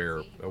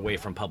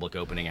public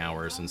opening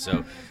hours, and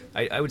so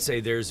I would say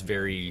there's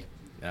very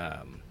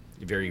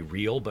very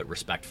real but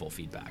respectful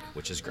feedback,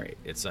 which is great.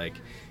 It's like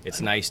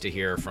it's nice to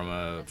hear from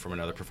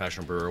another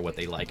professional brewer what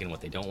they like and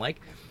what they don't like.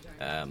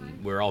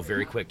 We're all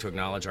very quick to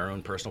acknowledge our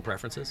own personal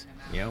preferences.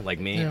 Like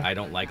me, I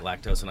don't like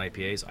lactose in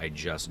IPAs. I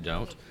just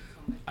don't.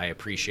 I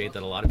appreciate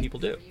that a lot of people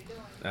do.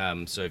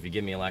 So if you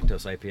give me a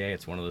lactose IPA,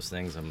 it's one of those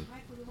things I'm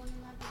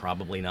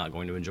probably not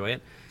going to enjoy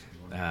it.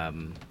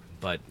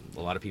 But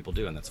a lot of people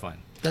do, and that's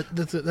fine.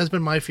 That's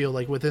been my feel,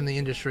 like, within the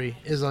industry,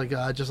 is like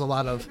just a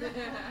lot of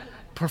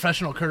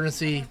professional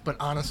courtesy but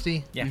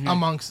honesty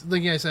amongst,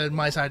 like I said,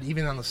 my side,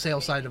 even on the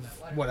sales side of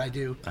what I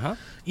do.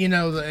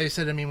 I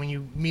said, when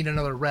you meet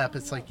another rep,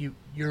 it's like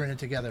you're in it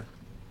together.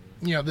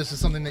 This is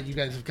something that you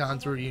guys have gone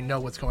through. You know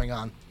what's going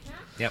on.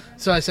 Yep.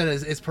 So I said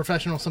it's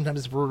professional. Sometimes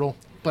it's brutal,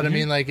 but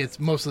it's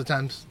most of the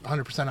times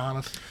 100%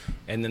 honest.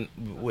 And then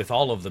with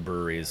all of the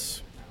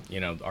breweries,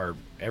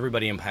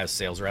 everybody has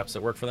sales reps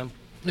that work for them.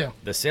 Yeah.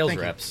 The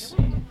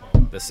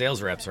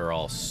sales reps are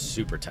all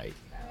super tight.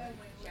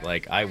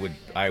 Like I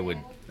would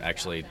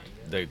actually,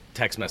 the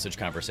text message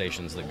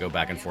conversations that go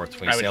back and forth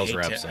between sales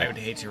reps. I would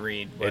hate to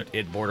read.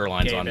 It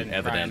borderlines on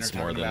evidence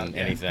more than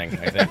anything.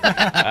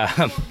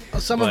 I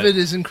think. Some of it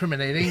is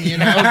incriminating. You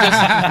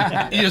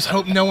just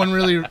hope no one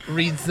really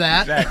reads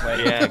that.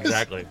 Exactly. Yeah.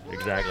 Exactly.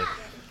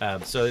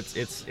 So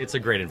it's a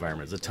great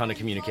environment. There's a ton of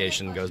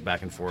communication, goes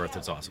back and forth.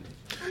 It's awesome.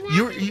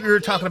 You're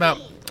talking about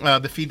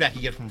the feedback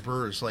you get from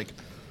brewers, like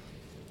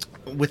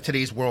with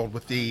today's world,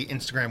 with the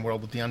Instagram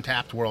world, with the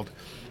Untapped world.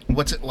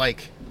 What's it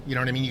like? You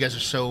know what I mean? You guys are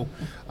so,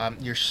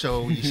 you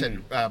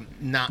said,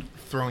 not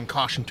throwing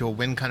caution to a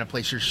wind kind of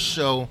place. You're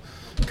so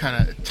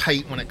kind of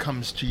tight when it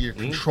comes to your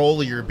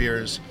control of your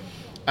beers.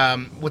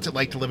 What's it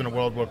like to live in a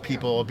world where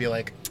people will be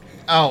like,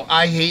 oh,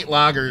 I hate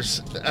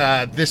lagers.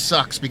 This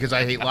sucks because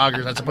I hate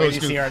lagers. As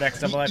opposed to our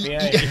next double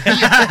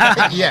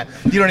IPA. Yeah.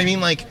 You know what I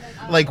mean?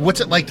 Like,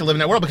 what's it like to live in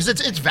that world? Because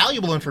it's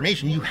valuable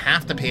information. You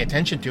have to pay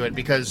attention to it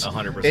because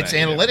 100%, it's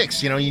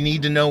analytics. You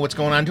need to know what's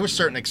going on to a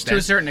certain extent. To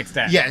a certain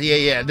extent.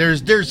 Yeah.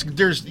 There's.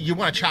 You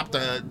want to chop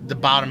the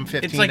bottom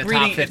 15, it's like the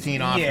reading, top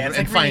 15 off,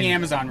 and find reading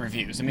Amazon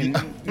reviews.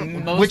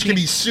 Which can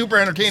be super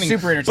entertaining.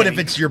 But if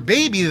it's your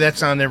baby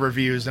that's on their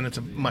reviews, then it's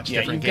a much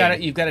different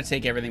game. You've got to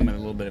take everything with a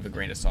little bit of a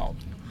grain of salt.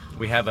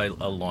 We have a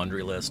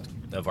laundry list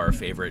of our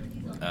favorite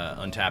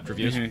Untapped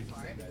reviews,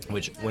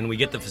 which when we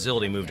get the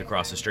facility moved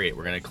across the street,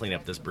 we're going to clean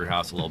up this brew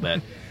house a little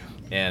bit.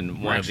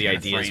 And one of the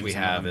ideas we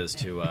have is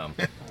to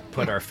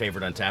put our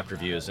favorite Untapped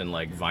reviews in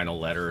like vinyl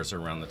letters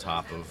around the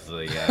top of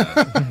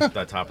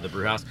the top of the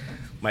brew house.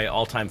 My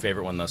all-time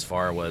favorite one thus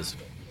far was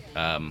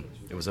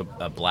it was a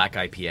black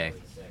IPA,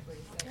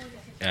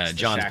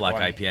 John's Black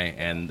one. IPA,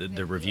 and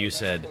the review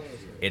said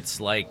it's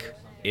like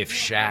if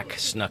Shaq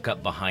snuck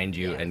up behind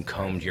you and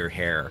combed your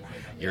hair.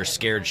 You're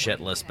scared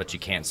shitless, but you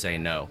can't say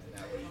no.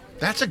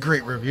 That's a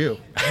great review.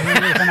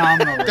 Really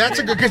phenomenal review. That's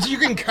a good, because you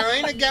can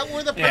kind of get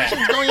where the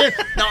person's going in.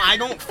 Now, I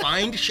don't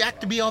find Shaq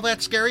to be all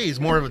that scary. He's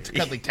more of a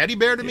cuddly teddy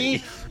bear to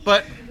me,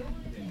 but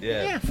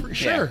yeah for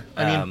sure.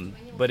 Yeah.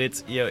 But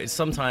it's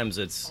sometimes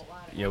it's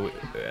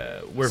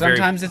we're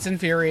sometimes it's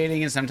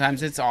infuriating and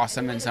sometimes it's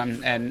awesome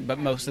but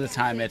most of the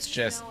time it's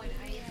just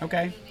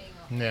okay.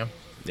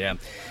 Yeah,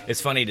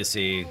 it's funny to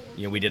see.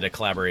 We did a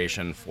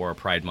collaboration for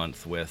Pride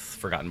Month with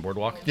Forgotten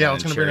Boardwalk. Yeah, I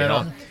was going to bring that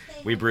up.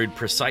 We brewed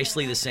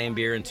precisely the same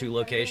beer in 2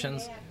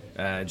 locations.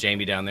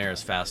 Jamie down there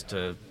is fast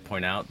to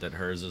point out that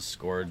hers is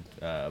scored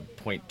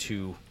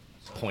 0.2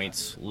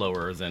 points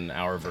lower than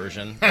our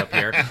version up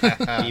here.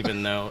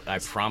 Even though I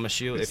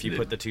promise you, if you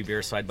put the 2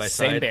 beers side by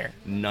side,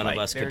 none of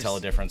us could tell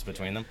a difference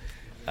between them.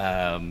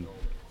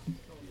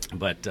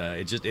 But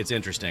it's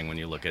interesting when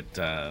you look at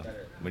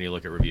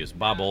reviews.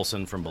 Bob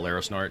Olson from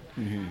Bolero Snort,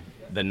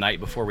 the night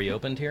before we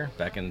opened here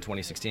back in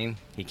 2016,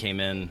 he came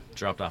in,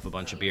 dropped off a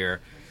bunch of beer.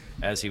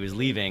 As he was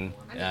leaving,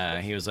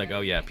 he was like,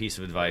 "Oh yeah, piece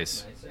of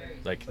advice,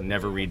 like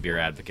never read Beer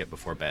Advocate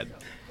before bed."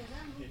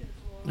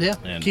 Yeah,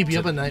 and keep you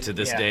up at night. To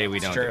this day, we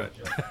don't do it.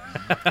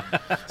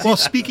 Well,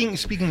 speaking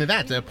of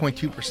that, the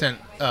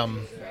 0.2%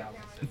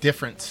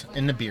 difference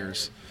in the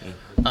beers,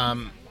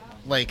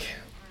 like.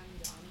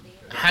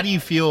 How do you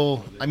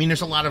feel? I mean,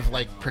 there's a lot of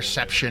like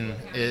perception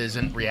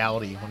isn't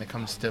reality when it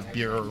comes to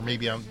beer, or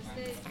maybe I'm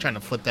trying to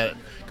flip that,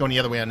 going the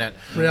other way on that.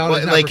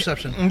 Reality is not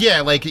perception.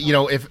 Yeah, like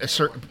if a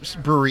certain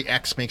brewery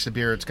X makes a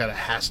beer,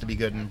 has to be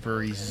good, and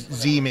brewery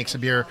Z makes a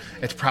beer,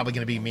 it's probably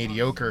going to be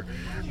mediocre.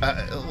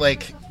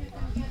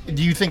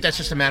 Do you think that's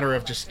just a matter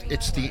of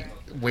it's the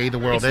way the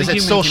world is?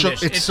 It's social.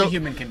 It's the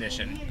human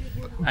condition.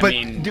 But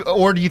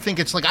do you think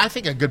it's like, I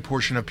think a good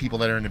portion of people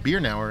that are into beer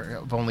now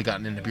have only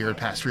gotten into beer the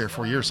past 3 or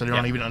 4 years, so they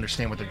don't even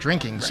understand what they're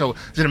drinking. Right. So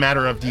is it a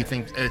matter of, do you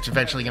think it's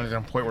eventually going to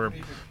get to a point where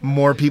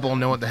more people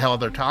know what the hell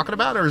they're talking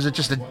about, or is it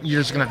just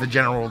you're just going to have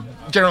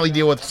to generally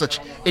deal with such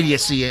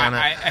idiocy?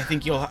 I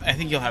think you'll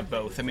have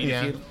both. I mean,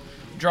 if you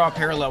draw a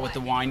parallel with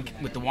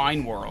the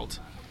wine world,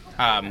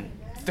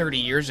 30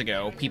 years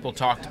ago, people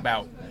talked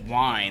about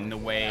wine the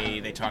way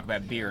they talk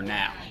about beer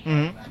now.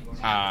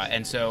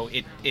 And so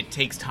it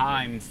takes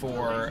time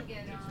for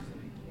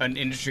an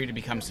industry to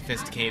become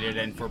sophisticated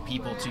and for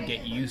people to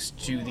get used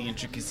to the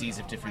intricacies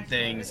of different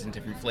things and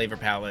different flavor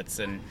palettes,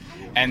 and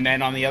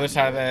then on the other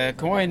side of the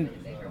coin,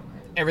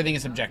 everything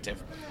is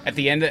subjective. At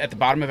the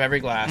bottom of every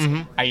glass,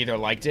 I either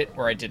liked it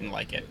or I didn't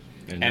like it.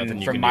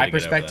 And from my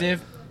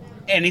perspective,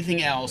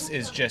 anything else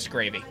is just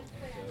gravy.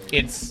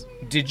 It's,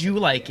 did you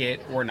like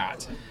it or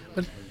not?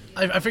 But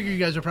I figure you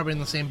guys are probably in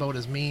the same boat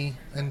as me,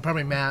 and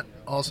probably Matt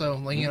also.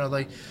 Like, you know,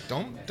 like,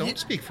 don't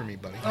speak for me,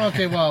 buddy.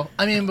 okay, well,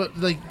 I mean, but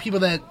like people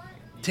that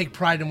take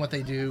pride in what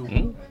they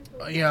do,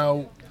 you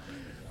know,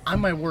 I'm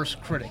my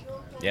worst critic.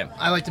 Yeah.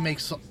 I like to make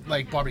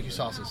like barbecue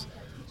sauces.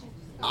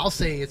 I'll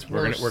say it's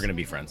worse. We're gonna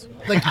be friends.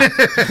 Like,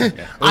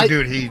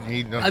 Dude,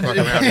 he don't fuck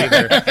around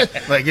either.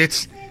 Like,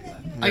 it's.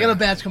 I got a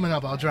batch coming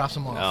up. I'll drop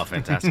some off. Oh,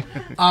 fantastic.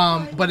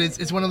 But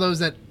it's one of those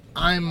that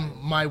I'm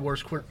my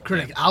worst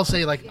critic. I'll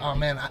say, like, oh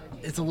man,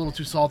 it's a little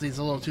too salty, it's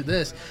a little too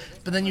this.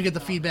 But then you get the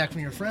feedback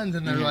from your friends,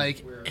 and they're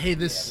like, hey,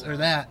 this or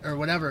that or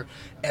whatever,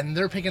 and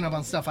they're picking up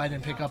on stuff I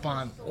didn't pick up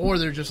on, or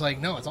they're just like,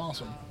 no, it's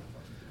awesome.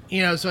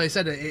 You know, so I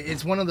said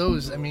it's one of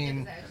those. I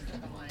mean,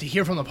 to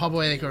hear from the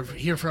public or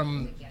hear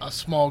from a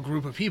small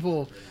group of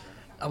people,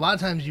 a lot of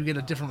times you get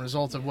a different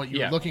result of what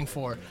you're looking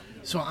for.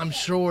 So I'm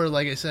sure,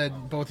 like I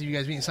said, both of you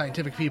guys being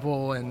scientific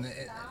people, and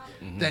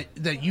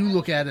that you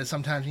look at it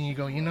sometimes and you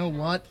go, you know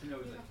what?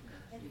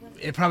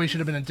 It probably should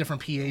have been a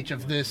different pH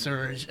of this,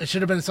 or it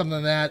should have been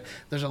something that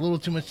there's a little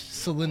too much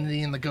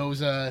salinity in the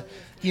Goza,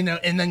 you know.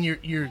 And then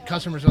your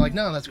customers are like,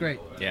 no, that's great,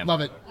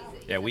 love it.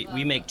 Yeah,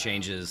 we make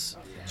changes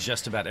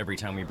just about every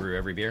time we brew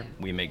every beer.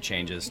 We make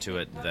changes to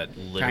it that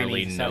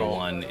literally no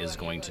one is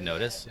going to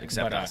notice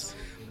except us.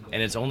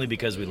 And it's only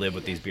because we live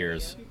with these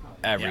beers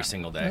every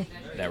single day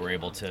that we're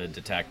able to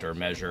detect or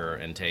measure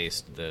and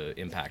taste the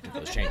impact of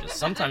those changes.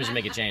 Sometimes you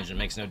make a change and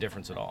it makes no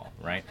difference at all,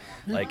 right?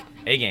 Like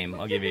A-Game,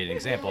 I'll give you an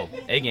example.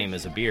 A-Game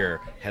as a beer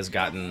has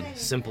gotten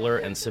simpler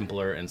and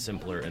simpler and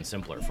simpler and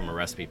simpler from a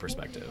recipe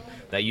perspective.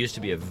 That used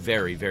to be a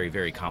very, very,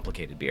 very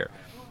complicated beer.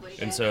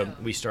 And so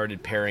we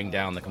started paring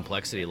down the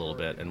complexity a little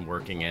bit and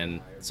working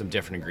in some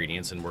different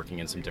ingredients and working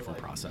in some different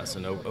process.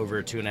 And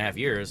over 2.5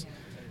 years,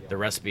 the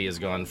recipe has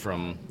gone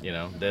from, you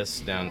know, this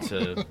down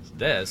to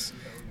this.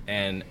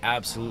 And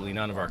absolutely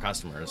none of our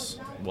customers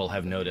will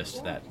have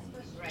noticed that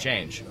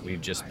change.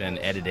 We've just been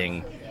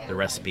editing the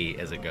recipe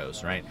as it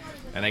goes, right?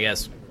 And I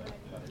guess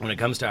when it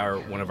comes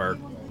to one of our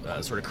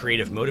sort of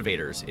creative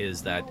motivators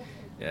is that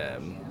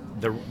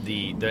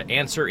the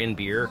answer in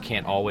beer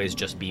can't always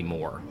just be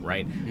more,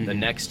 right? The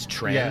next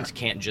trend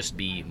can't just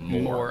be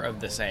more of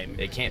the same.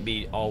 It can't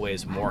be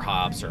always more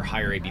hops or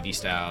higher ABV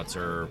stouts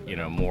or, you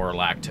know, more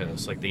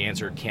lactose. Like, the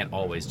answer can't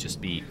always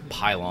just be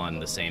pile on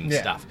the same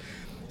stuff.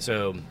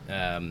 So,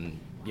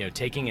 you know,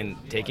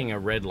 taking a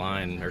red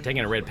line or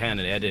taking a red pen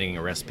and editing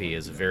a recipe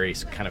is a very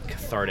kind of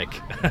cathartic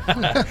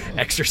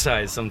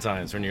exercise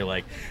sometimes when you're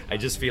like, I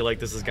just feel like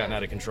this has gotten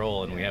out of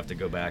control and we have to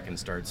go back and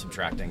start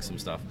subtracting some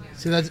stuff.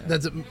 See,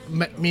 that's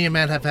me and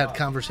Matt have had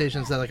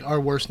conversations that, like,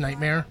 our worst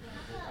nightmare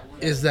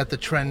is that the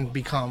trend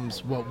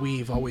becomes what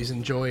we've always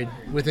enjoyed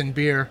within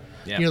beer.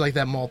 Yeah. You know, like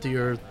that malty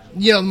or,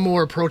 you know,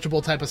 more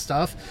approachable type of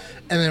stuff.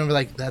 And then we're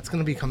like, that's going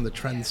to become the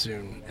trend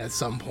soon at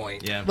some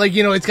point. Yeah. Like,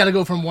 you know, it's got to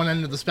go from one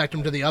end of the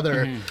spectrum to the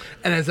other.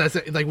 And as that's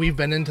like, we've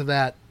been into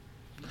that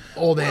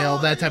old ale,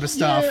 that type of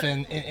stuff.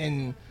 And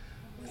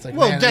it's like,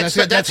 well, man, that's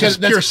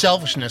just pure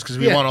selfishness because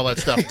we want all that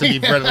stuff to be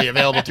readily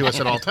available to us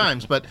at all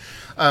times. But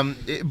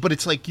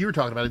it's like you were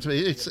talking about.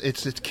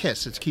 It's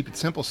KISS. It's keep it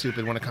simple,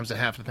 stupid when it comes to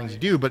half the things you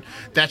do. But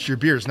that's your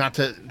beers. Not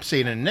to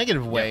say it in a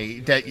negative way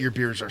that your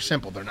beers are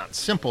simple. They're not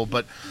simple,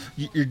 but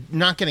you're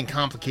not getting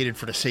complicated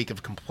for the sake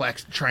of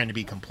trying to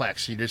be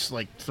complex. You're just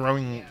like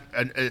throwing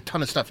a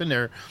ton of stuff in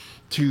there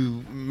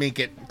to make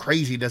it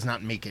crazy does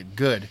not make it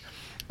good.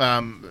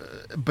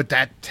 But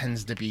that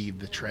tends to be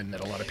the trend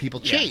that a lot of people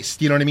chase.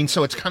 You know what I mean?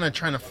 So it's kind of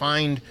trying to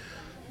find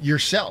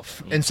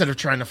yourself instead of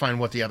trying to find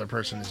what the other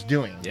person is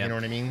doing. You know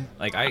what I mean?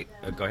 Like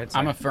go ahead.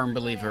 I'm a firm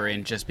believer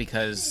in just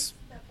because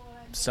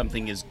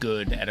something is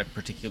good at a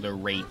particular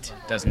rate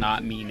does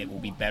not mean it will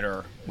be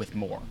better with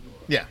more.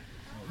 Yeah.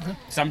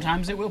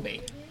 Sometimes it will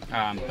be.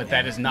 But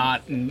that is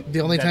not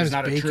the only time.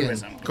 Not a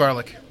truism.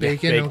 Garlic,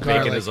 bacon, and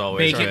garlic. Bacon is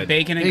always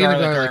bacon and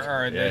garlic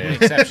are the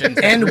exceptions.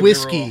 And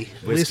whiskey.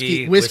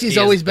 Whiskey's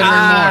always better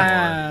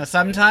than more.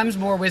 Sometimes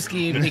more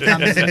whiskey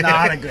becomes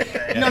not a good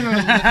thing. No.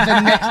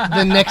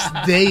 The next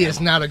day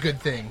is not a good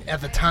thing.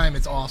 At the time,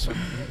 it's awesome.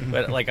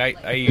 But like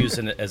I use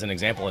as an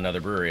example another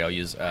brewery. I'll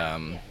use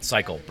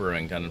Cycle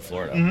Brewing down in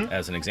Florida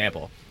as an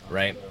example,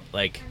 right?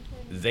 Like,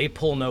 they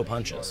pull no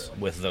punches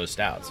with those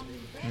stouts,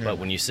 but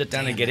when you sit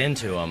down and get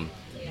into them,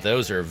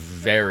 those are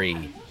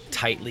very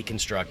tightly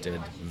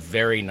constructed,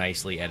 very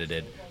nicely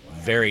edited,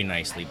 very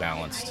nicely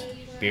balanced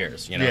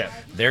beers. You know,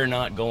 they're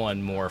not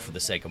going more for the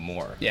sake of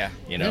more.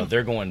 You know,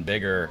 they're going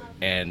bigger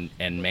and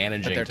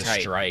managing to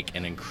strike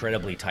an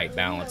incredibly tight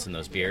balance in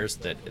those beers.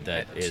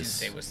 That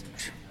is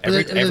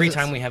every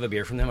time we have a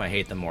beer from them, I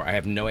hate them more. I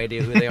have no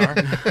idea who they are,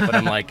 but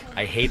I'm like,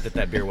 I hate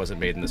that beer wasn't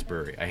made in this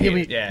brewery. I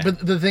hate it.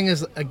 But the thing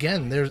is,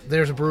 again,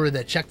 there's a brewery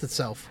that checked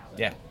itself.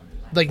 Yeah.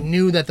 like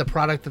knew that the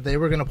product that they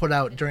were going to put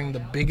out during the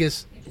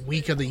biggest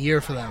week of the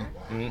year for them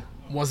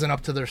wasn't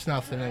up to their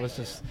snuff, and it was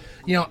just,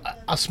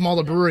 a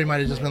smaller brewery might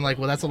have just been like,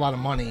 well, that's a lot of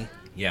money.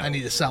 Yeah. I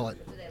need to sell it,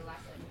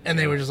 and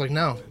they were just like,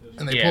 no,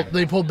 and Yeah.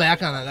 they pulled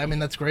back on it. I mean,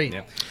 that's great.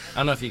 Yeah. I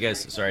don't know if you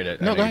guys. Sorry to. I know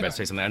go you're ahead. about to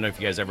say something. I don't know if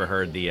you guys ever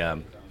heard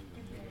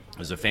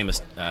there's a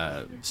famous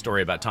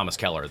story about Thomas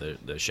Keller,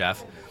 the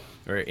chef.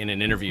 Or in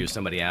an interview,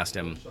 somebody asked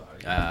him,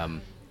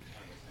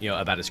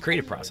 about his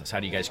creative process. How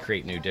do you guys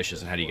create new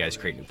dishes, and how do you guys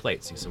create new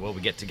plates? He said, well,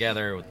 we get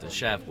together with the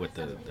chef, with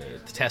the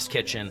test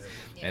kitchen,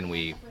 and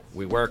we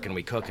work and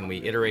we cook and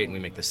we iterate and we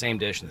make the same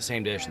dish and the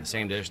same dish and the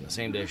same dish and the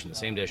same dish and the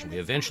same dish, and we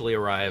eventually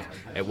arrive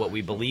at what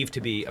we believe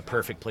to be a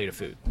perfect plate of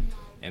food.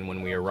 And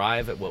when we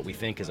arrive at what we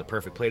think is a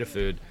perfect plate of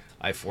food,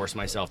 I force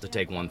myself to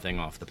take one thing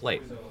off the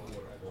plate.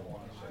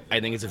 I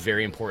think it's a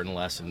very important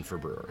lesson for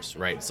brewers,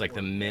 right? It's like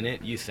the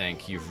minute you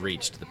think you've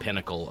reached the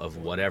pinnacle of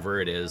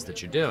whatever it is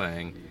that you're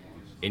doing,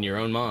 in your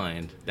own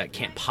mind, that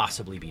can't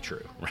possibly be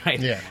true, right?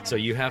 Yeah. So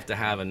you have to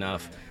have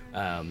enough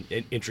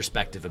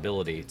introspective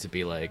ability to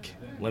be like,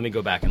 let me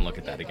go back and look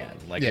at that again.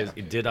 Like, Yeah.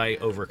 did I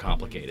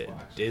overcomplicate it?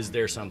 Is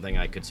there something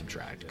I could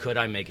subtract? Could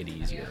I make it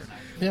easier?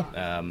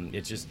 Yeah.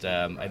 It's just,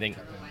 I think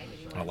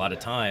a lot of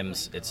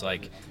times it's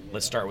like,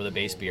 let's start with a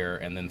base beer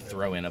and then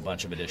throw in a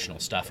bunch of additional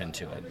stuff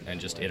into it and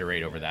just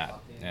iterate over that.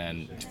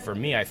 And for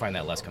me, I find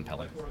that less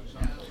compelling. What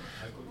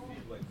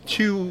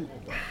was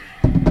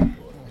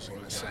I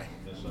going to say?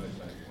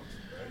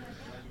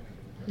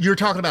 You were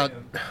talking about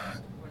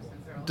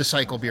the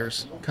cycle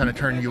beers kind of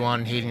turning you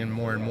on, hating them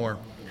more and more,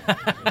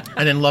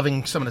 and then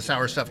loving some of the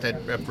sour stuff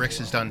that Brix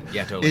has done.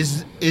 Yeah, totally.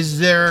 Is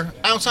there,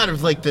 outside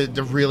of like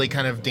the really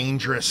kind of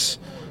dangerous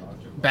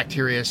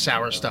bacteria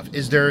sour stuff,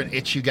 is there an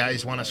itch you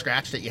guys want to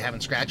scratch that you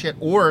haven't scratched yet,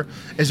 or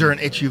is there an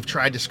itch you've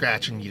tried to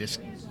scratch and you just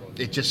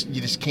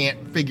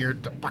can't figure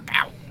the fuck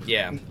out?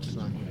 Yeah.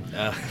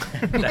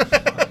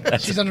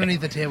 She's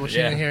underneath the table. She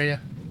Yeah. didn't hear you.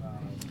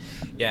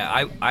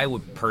 Yeah, I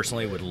would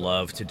personally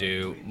love to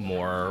do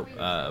more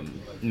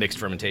mixed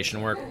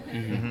fermentation work.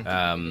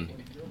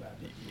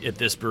 At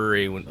this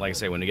brewery, like I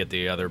say, when we get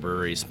the other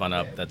brewery spun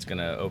up, that's going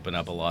to open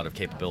up a lot of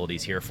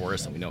capabilities here for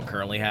us that we don't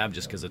currently have,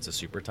 just because it's a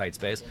super tight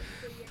space.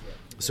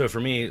 So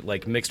for me,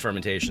 like, mixed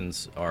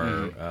fermentations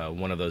are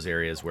one of those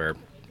areas where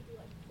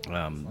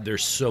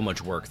there's so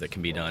much work that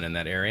can be done in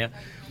that area.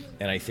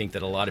 And I think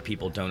that a lot of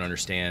people don't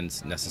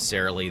understand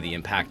necessarily the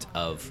impact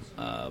of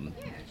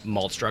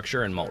malt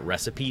structure and malt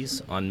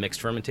recipes on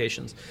mixed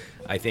fermentations.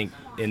 I think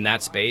in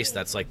that space,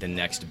 that's like the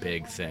next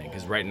big thing.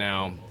 Because right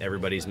now,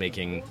 everybody's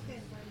making,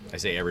 I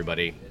say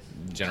everybody,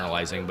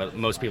 generalizing, but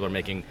most people are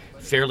making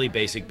fairly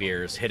basic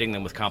beers, hitting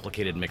them with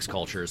complicated mixed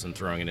cultures and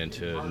throwing it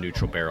into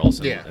neutral barrels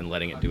and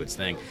letting it do its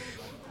thing.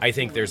 I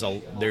think there's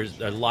a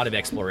lot of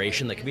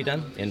exploration that can be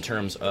done in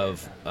terms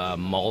of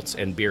malts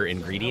and beer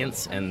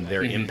ingredients and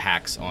their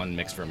impacts on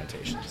mixed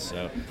fermentations.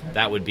 So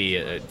that would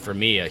be, for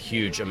me, a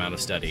huge amount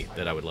of study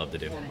that I would love to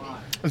do.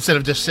 Instead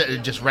of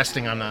just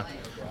resting on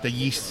the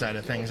yeast side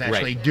of things,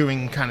 actually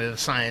doing kind of the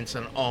science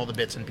and all the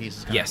bits and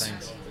pieces kind of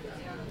things.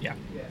 Yeah.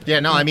 Yeah,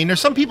 no, I mean,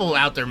 there's some people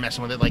out there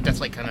messing with it. Like, that's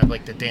like kind of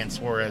like the Dan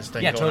Suarez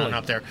thing going on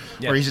up there,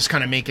 where he's just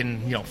kind of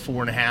making,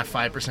 4.5%,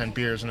 5%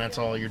 beers, and that's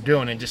all you're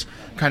doing, and just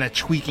kind of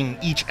tweaking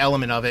each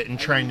element of it and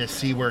trying to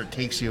see where it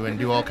takes you and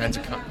do all kinds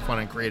of fun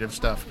and creative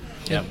stuff.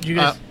 Yeah. Do you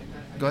guys?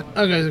 Go ahead.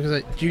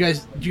 Okay. Do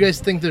you guys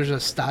think there's a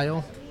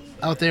style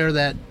out there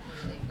that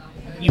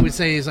you would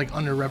say is like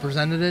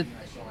underrepresented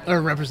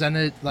or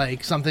represented,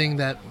 like something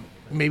that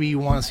maybe you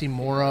want to see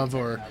more of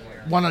or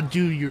want to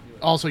do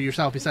also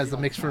yourself besides the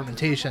mixed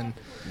fermentation?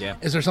 Yeah.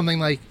 Is there something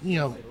like,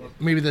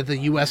 maybe that the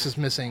U.S. is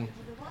missing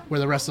where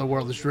the rest of the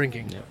world is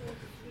drinking? Yeah.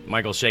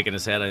 Michael's shaking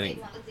his head, I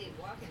think.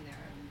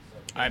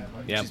 I'm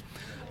just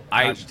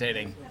I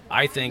cogitating.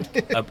 I think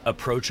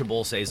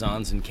approachable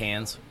saisons in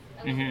cans.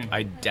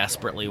 I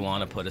desperately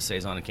want to put a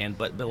saison in can,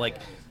 but like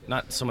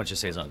not so much a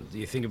saison.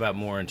 You think about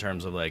more in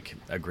terms of like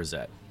a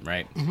grisette,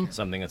 right?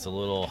 Something that's a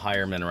little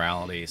higher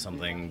minerality,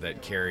 something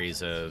that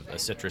carries a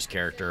citrus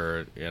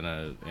character in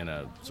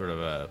a sort of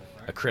a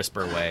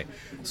crisper way.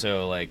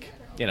 So like,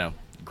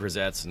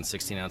 grisettes in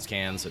 16-ounce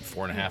cans at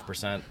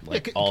 4.5%,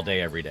 like all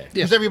day, every day.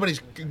 Because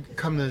everybody's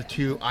come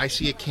to, I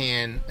see a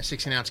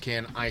 16-ounce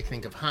can, I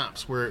think of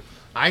hops. Where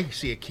I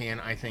see a can,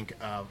 I think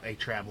of a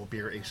travel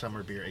beer, a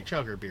summer beer, a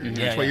chugger beer.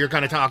 That's what you're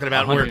kind of talking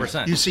about, 100%.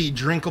 where you see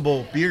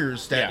drinkable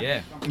beers that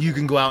Yeah. you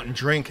can go out and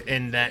drink,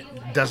 and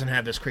that doesn't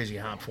have this crazy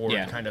hop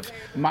forward kind of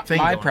My thing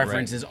going on.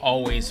 preference is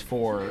always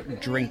for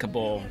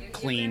drinkable,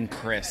 clean,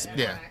 crisp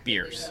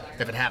beers.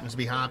 If it happens to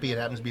be hoppy, it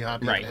happens to be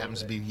hoppy. Right. If it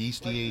happens to be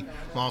yeasty,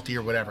 malty,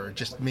 or whatever,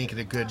 just make it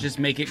a good, Just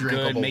make it good,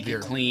 drinkable make beer.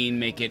 it clean,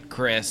 make it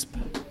crisp.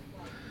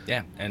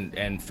 Yeah,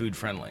 and food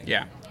friendly.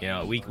 Yeah.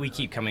 We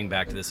keep coming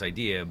back to this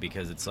idea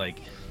because it's like,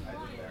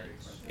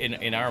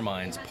 in our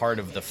minds, part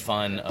of the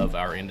fun of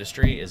our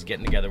industry is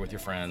getting together with your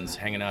friends,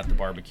 hanging out at the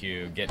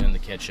barbecue, getting in the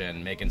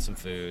kitchen, making some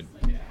food,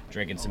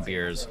 drinking some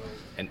beers,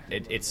 and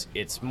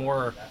it's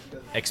more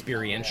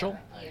experiential,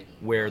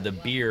 where the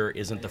beer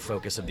isn't the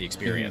focus of the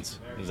experience.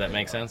 Does that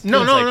make sense?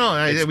 No.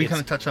 We It's- kind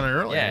of touched on it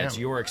earlier. yeah, it's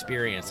your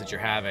experience that you're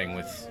having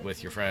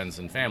with your friends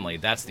and family.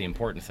 That's the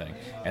important thing,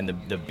 and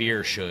the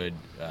beer should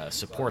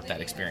support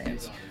that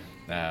experience.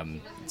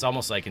 It's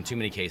almost like in too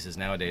many cases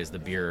nowadays, the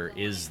beer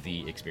is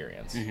the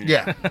experience.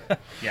 Yeah.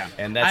 Yeah.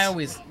 And that's- I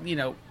always,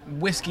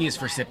 whiskey is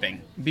for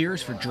sipping, beer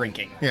is for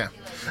drinking. Yeah.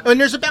 And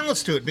there's a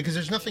balance to it because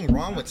there's nothing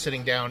wrong with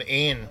sitting down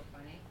and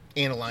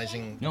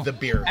analyzing the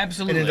beer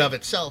Absolutely. in and of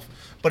itself,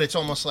 but it's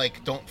almost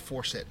like don't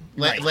force it.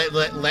 Let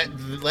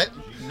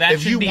That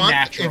if should you be want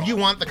natural. if you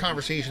want the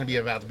conversation to be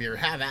about the beer,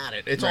 have at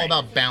it. It's all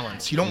about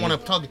balance. You don't want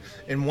to tug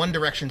in one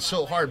direction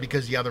so hard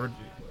because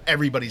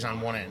everybody's on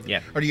one end.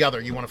 Yeah. Or the other.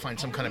 You want to find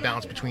some kind of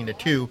balance between the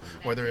two,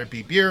 whether it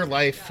be beer,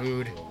 life,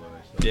 food,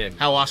 Yeah.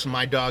 how awesome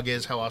my dog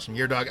is, how awesome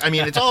your dog. I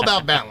mean, it's all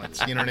about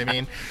balance. You know what I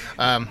mean?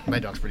 My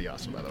dog's pretty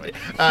awesome, by the way.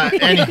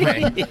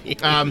 Anyway,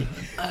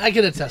 I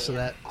can attest to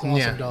that. It's an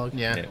awesome dog.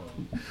 Yeah.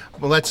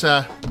 Well, let's.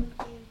 How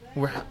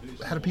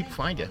do people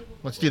find you?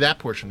 Let's do that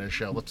portion of the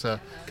show. Let's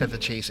cut the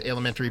chase.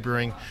 Elementary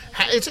Brewing.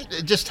 Is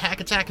it just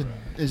Hackensack?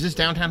 Is this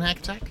downtown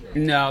Hackensack?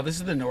 No, this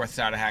is the north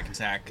side of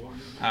Hackensack.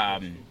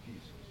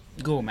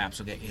 Google Maps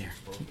will get you here.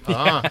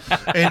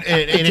 And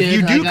if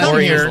you do I got come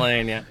it. here, Warriors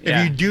Lane, yeah.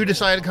 if you do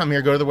decide to come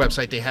here, go to the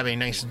website. They have a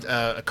nice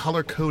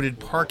color-coded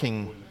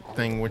parking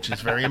thing, which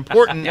is very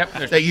important.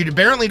 Yep. That you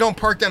apparently don't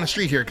park down the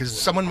street here because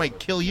someone might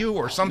kill you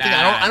or something.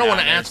 I don't want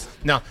to ask.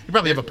 No, you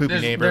probably have a poopy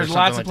neighbor. There's or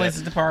lots something of like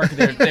places to park.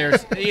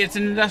 It's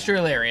an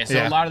industrial area, so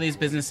Yeah. a lot of these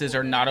businesses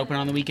are not open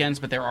on the weekends,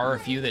 but there are a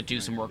few that do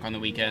some work on the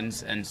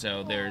weekends. And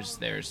so there's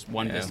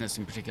one business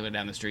in particular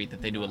down the street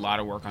that they do a lot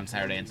of work on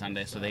Saturday and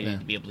Sunday, so they need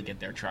to be able to get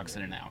their trucks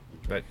in and out.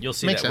 But you'll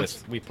see Makes that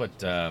sense. we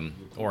put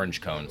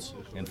orange cones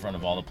in front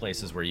of all the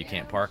places where you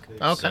can't park.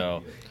 Okay.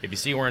 So if you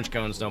see orange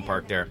cones, don't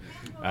park there.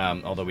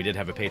 Although we did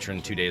have a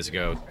patron 2 days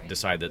ago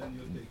decide that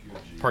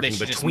parking They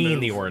should just between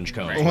move. the orange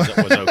cones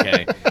was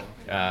okay.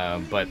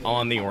 But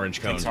on the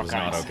orange cones all was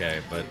not kinds. okay.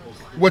 But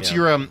What's yeah.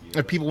 your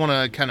if people want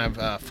to kind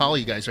of follow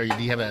you guys? Do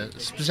you have a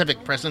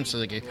specific presence?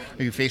 Like,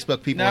 are you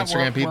Facebook people,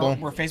 Instagram people?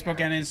 We're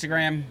Facebook and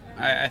Instagram.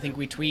 I think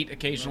we tweet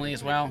occasionally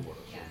as well.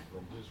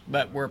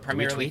 But we're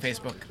primarily tweet?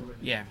 Facebook.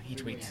 Yeah, he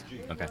tweets.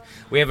 Okay.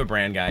 We have a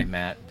brand guy,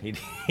 Matt. He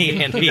does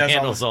all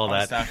handles the- all all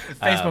the that. stuff.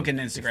 Facebook and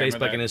Instagram are Facebook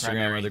the and Instagram are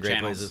primary the great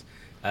channels.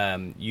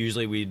 places.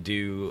 Usually we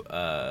do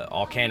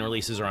all can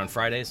releases are on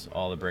Fridays.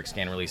 All the Bricks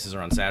can releases are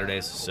on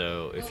Saturdays.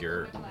 So if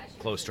you're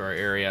close to our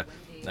area,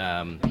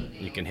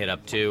 you can hit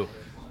up two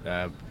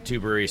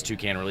breweries, 2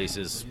 can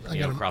releases.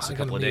 Across a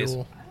couple of days.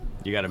 Mule.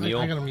 You got a mule?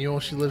 I got a mule.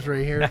 She lives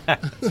right here.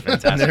 It's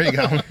fantastic. There you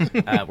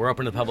go. We're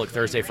open to the public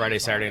Thursday, Friday,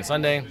 Saturday, and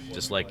Sunday,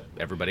 just like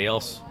everybody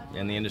else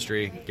in the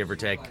industry, give or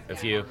take a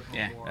few.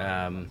 Yeah.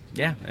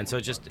 And so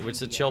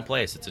it's a chill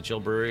place. It's a chill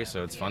brewery,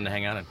 so it's fun to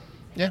hang out in.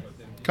 Yeah.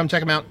 Come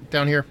check them out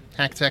down here,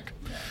 Hackensack.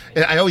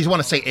 I always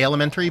want to say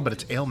elementary, but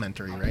it's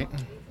elementary, right?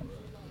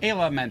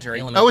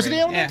 Elementary. Oh, is it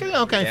elementary?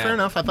 Yeah. Okay, Yeah. fair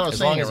enough. I thought I was As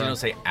saying long it as you wrong. don't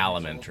say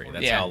elementary.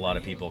 That's Yeah. how a lot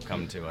of people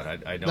come to it.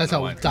 I don't That's know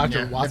how why.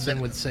 Dr. Watson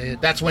would say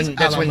it. That's when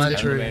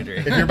Elementary.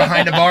 if you're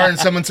behind a bar and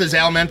someone says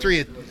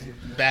elementary,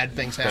 bad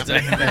things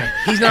happen.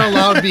 He's not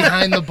allowed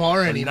behind the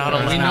bar anymore.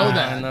 Not We know in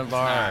that. the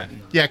bar.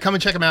 Yeah, come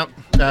and check them out.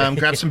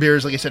 Grab some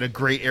beers. Like I said, a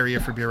great area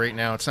for beer right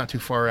now. It's not too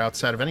far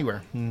outside of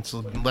anywhere. It's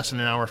less than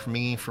an hour from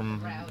me,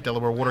 from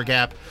Delaware Water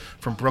Gap.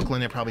 From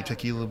Brooklyn, it probably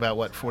took you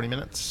about, 40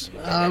 minutes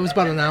It was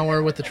about an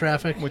hour with the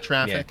traffic. with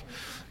traffic.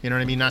 You know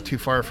what I mean? Not too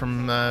far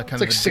from kind It's of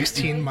like the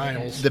 16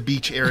 miles. the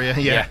beach area.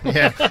 Yeah.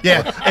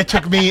 It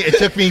took me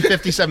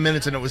 57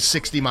 minutes and it was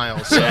 60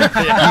 miles. So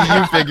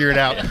you figure it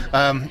out.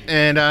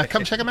 And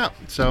come check them out.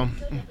 So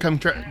come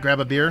grab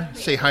a beer.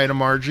 Say hi to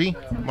Margie.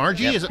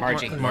 Margie, Yep, is it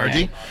Margie.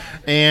 Margie.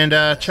 And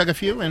chug a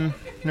few, and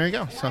there you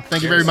go. So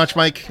thank you very much,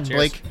 Mike and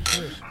Blake.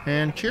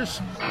 And cheers.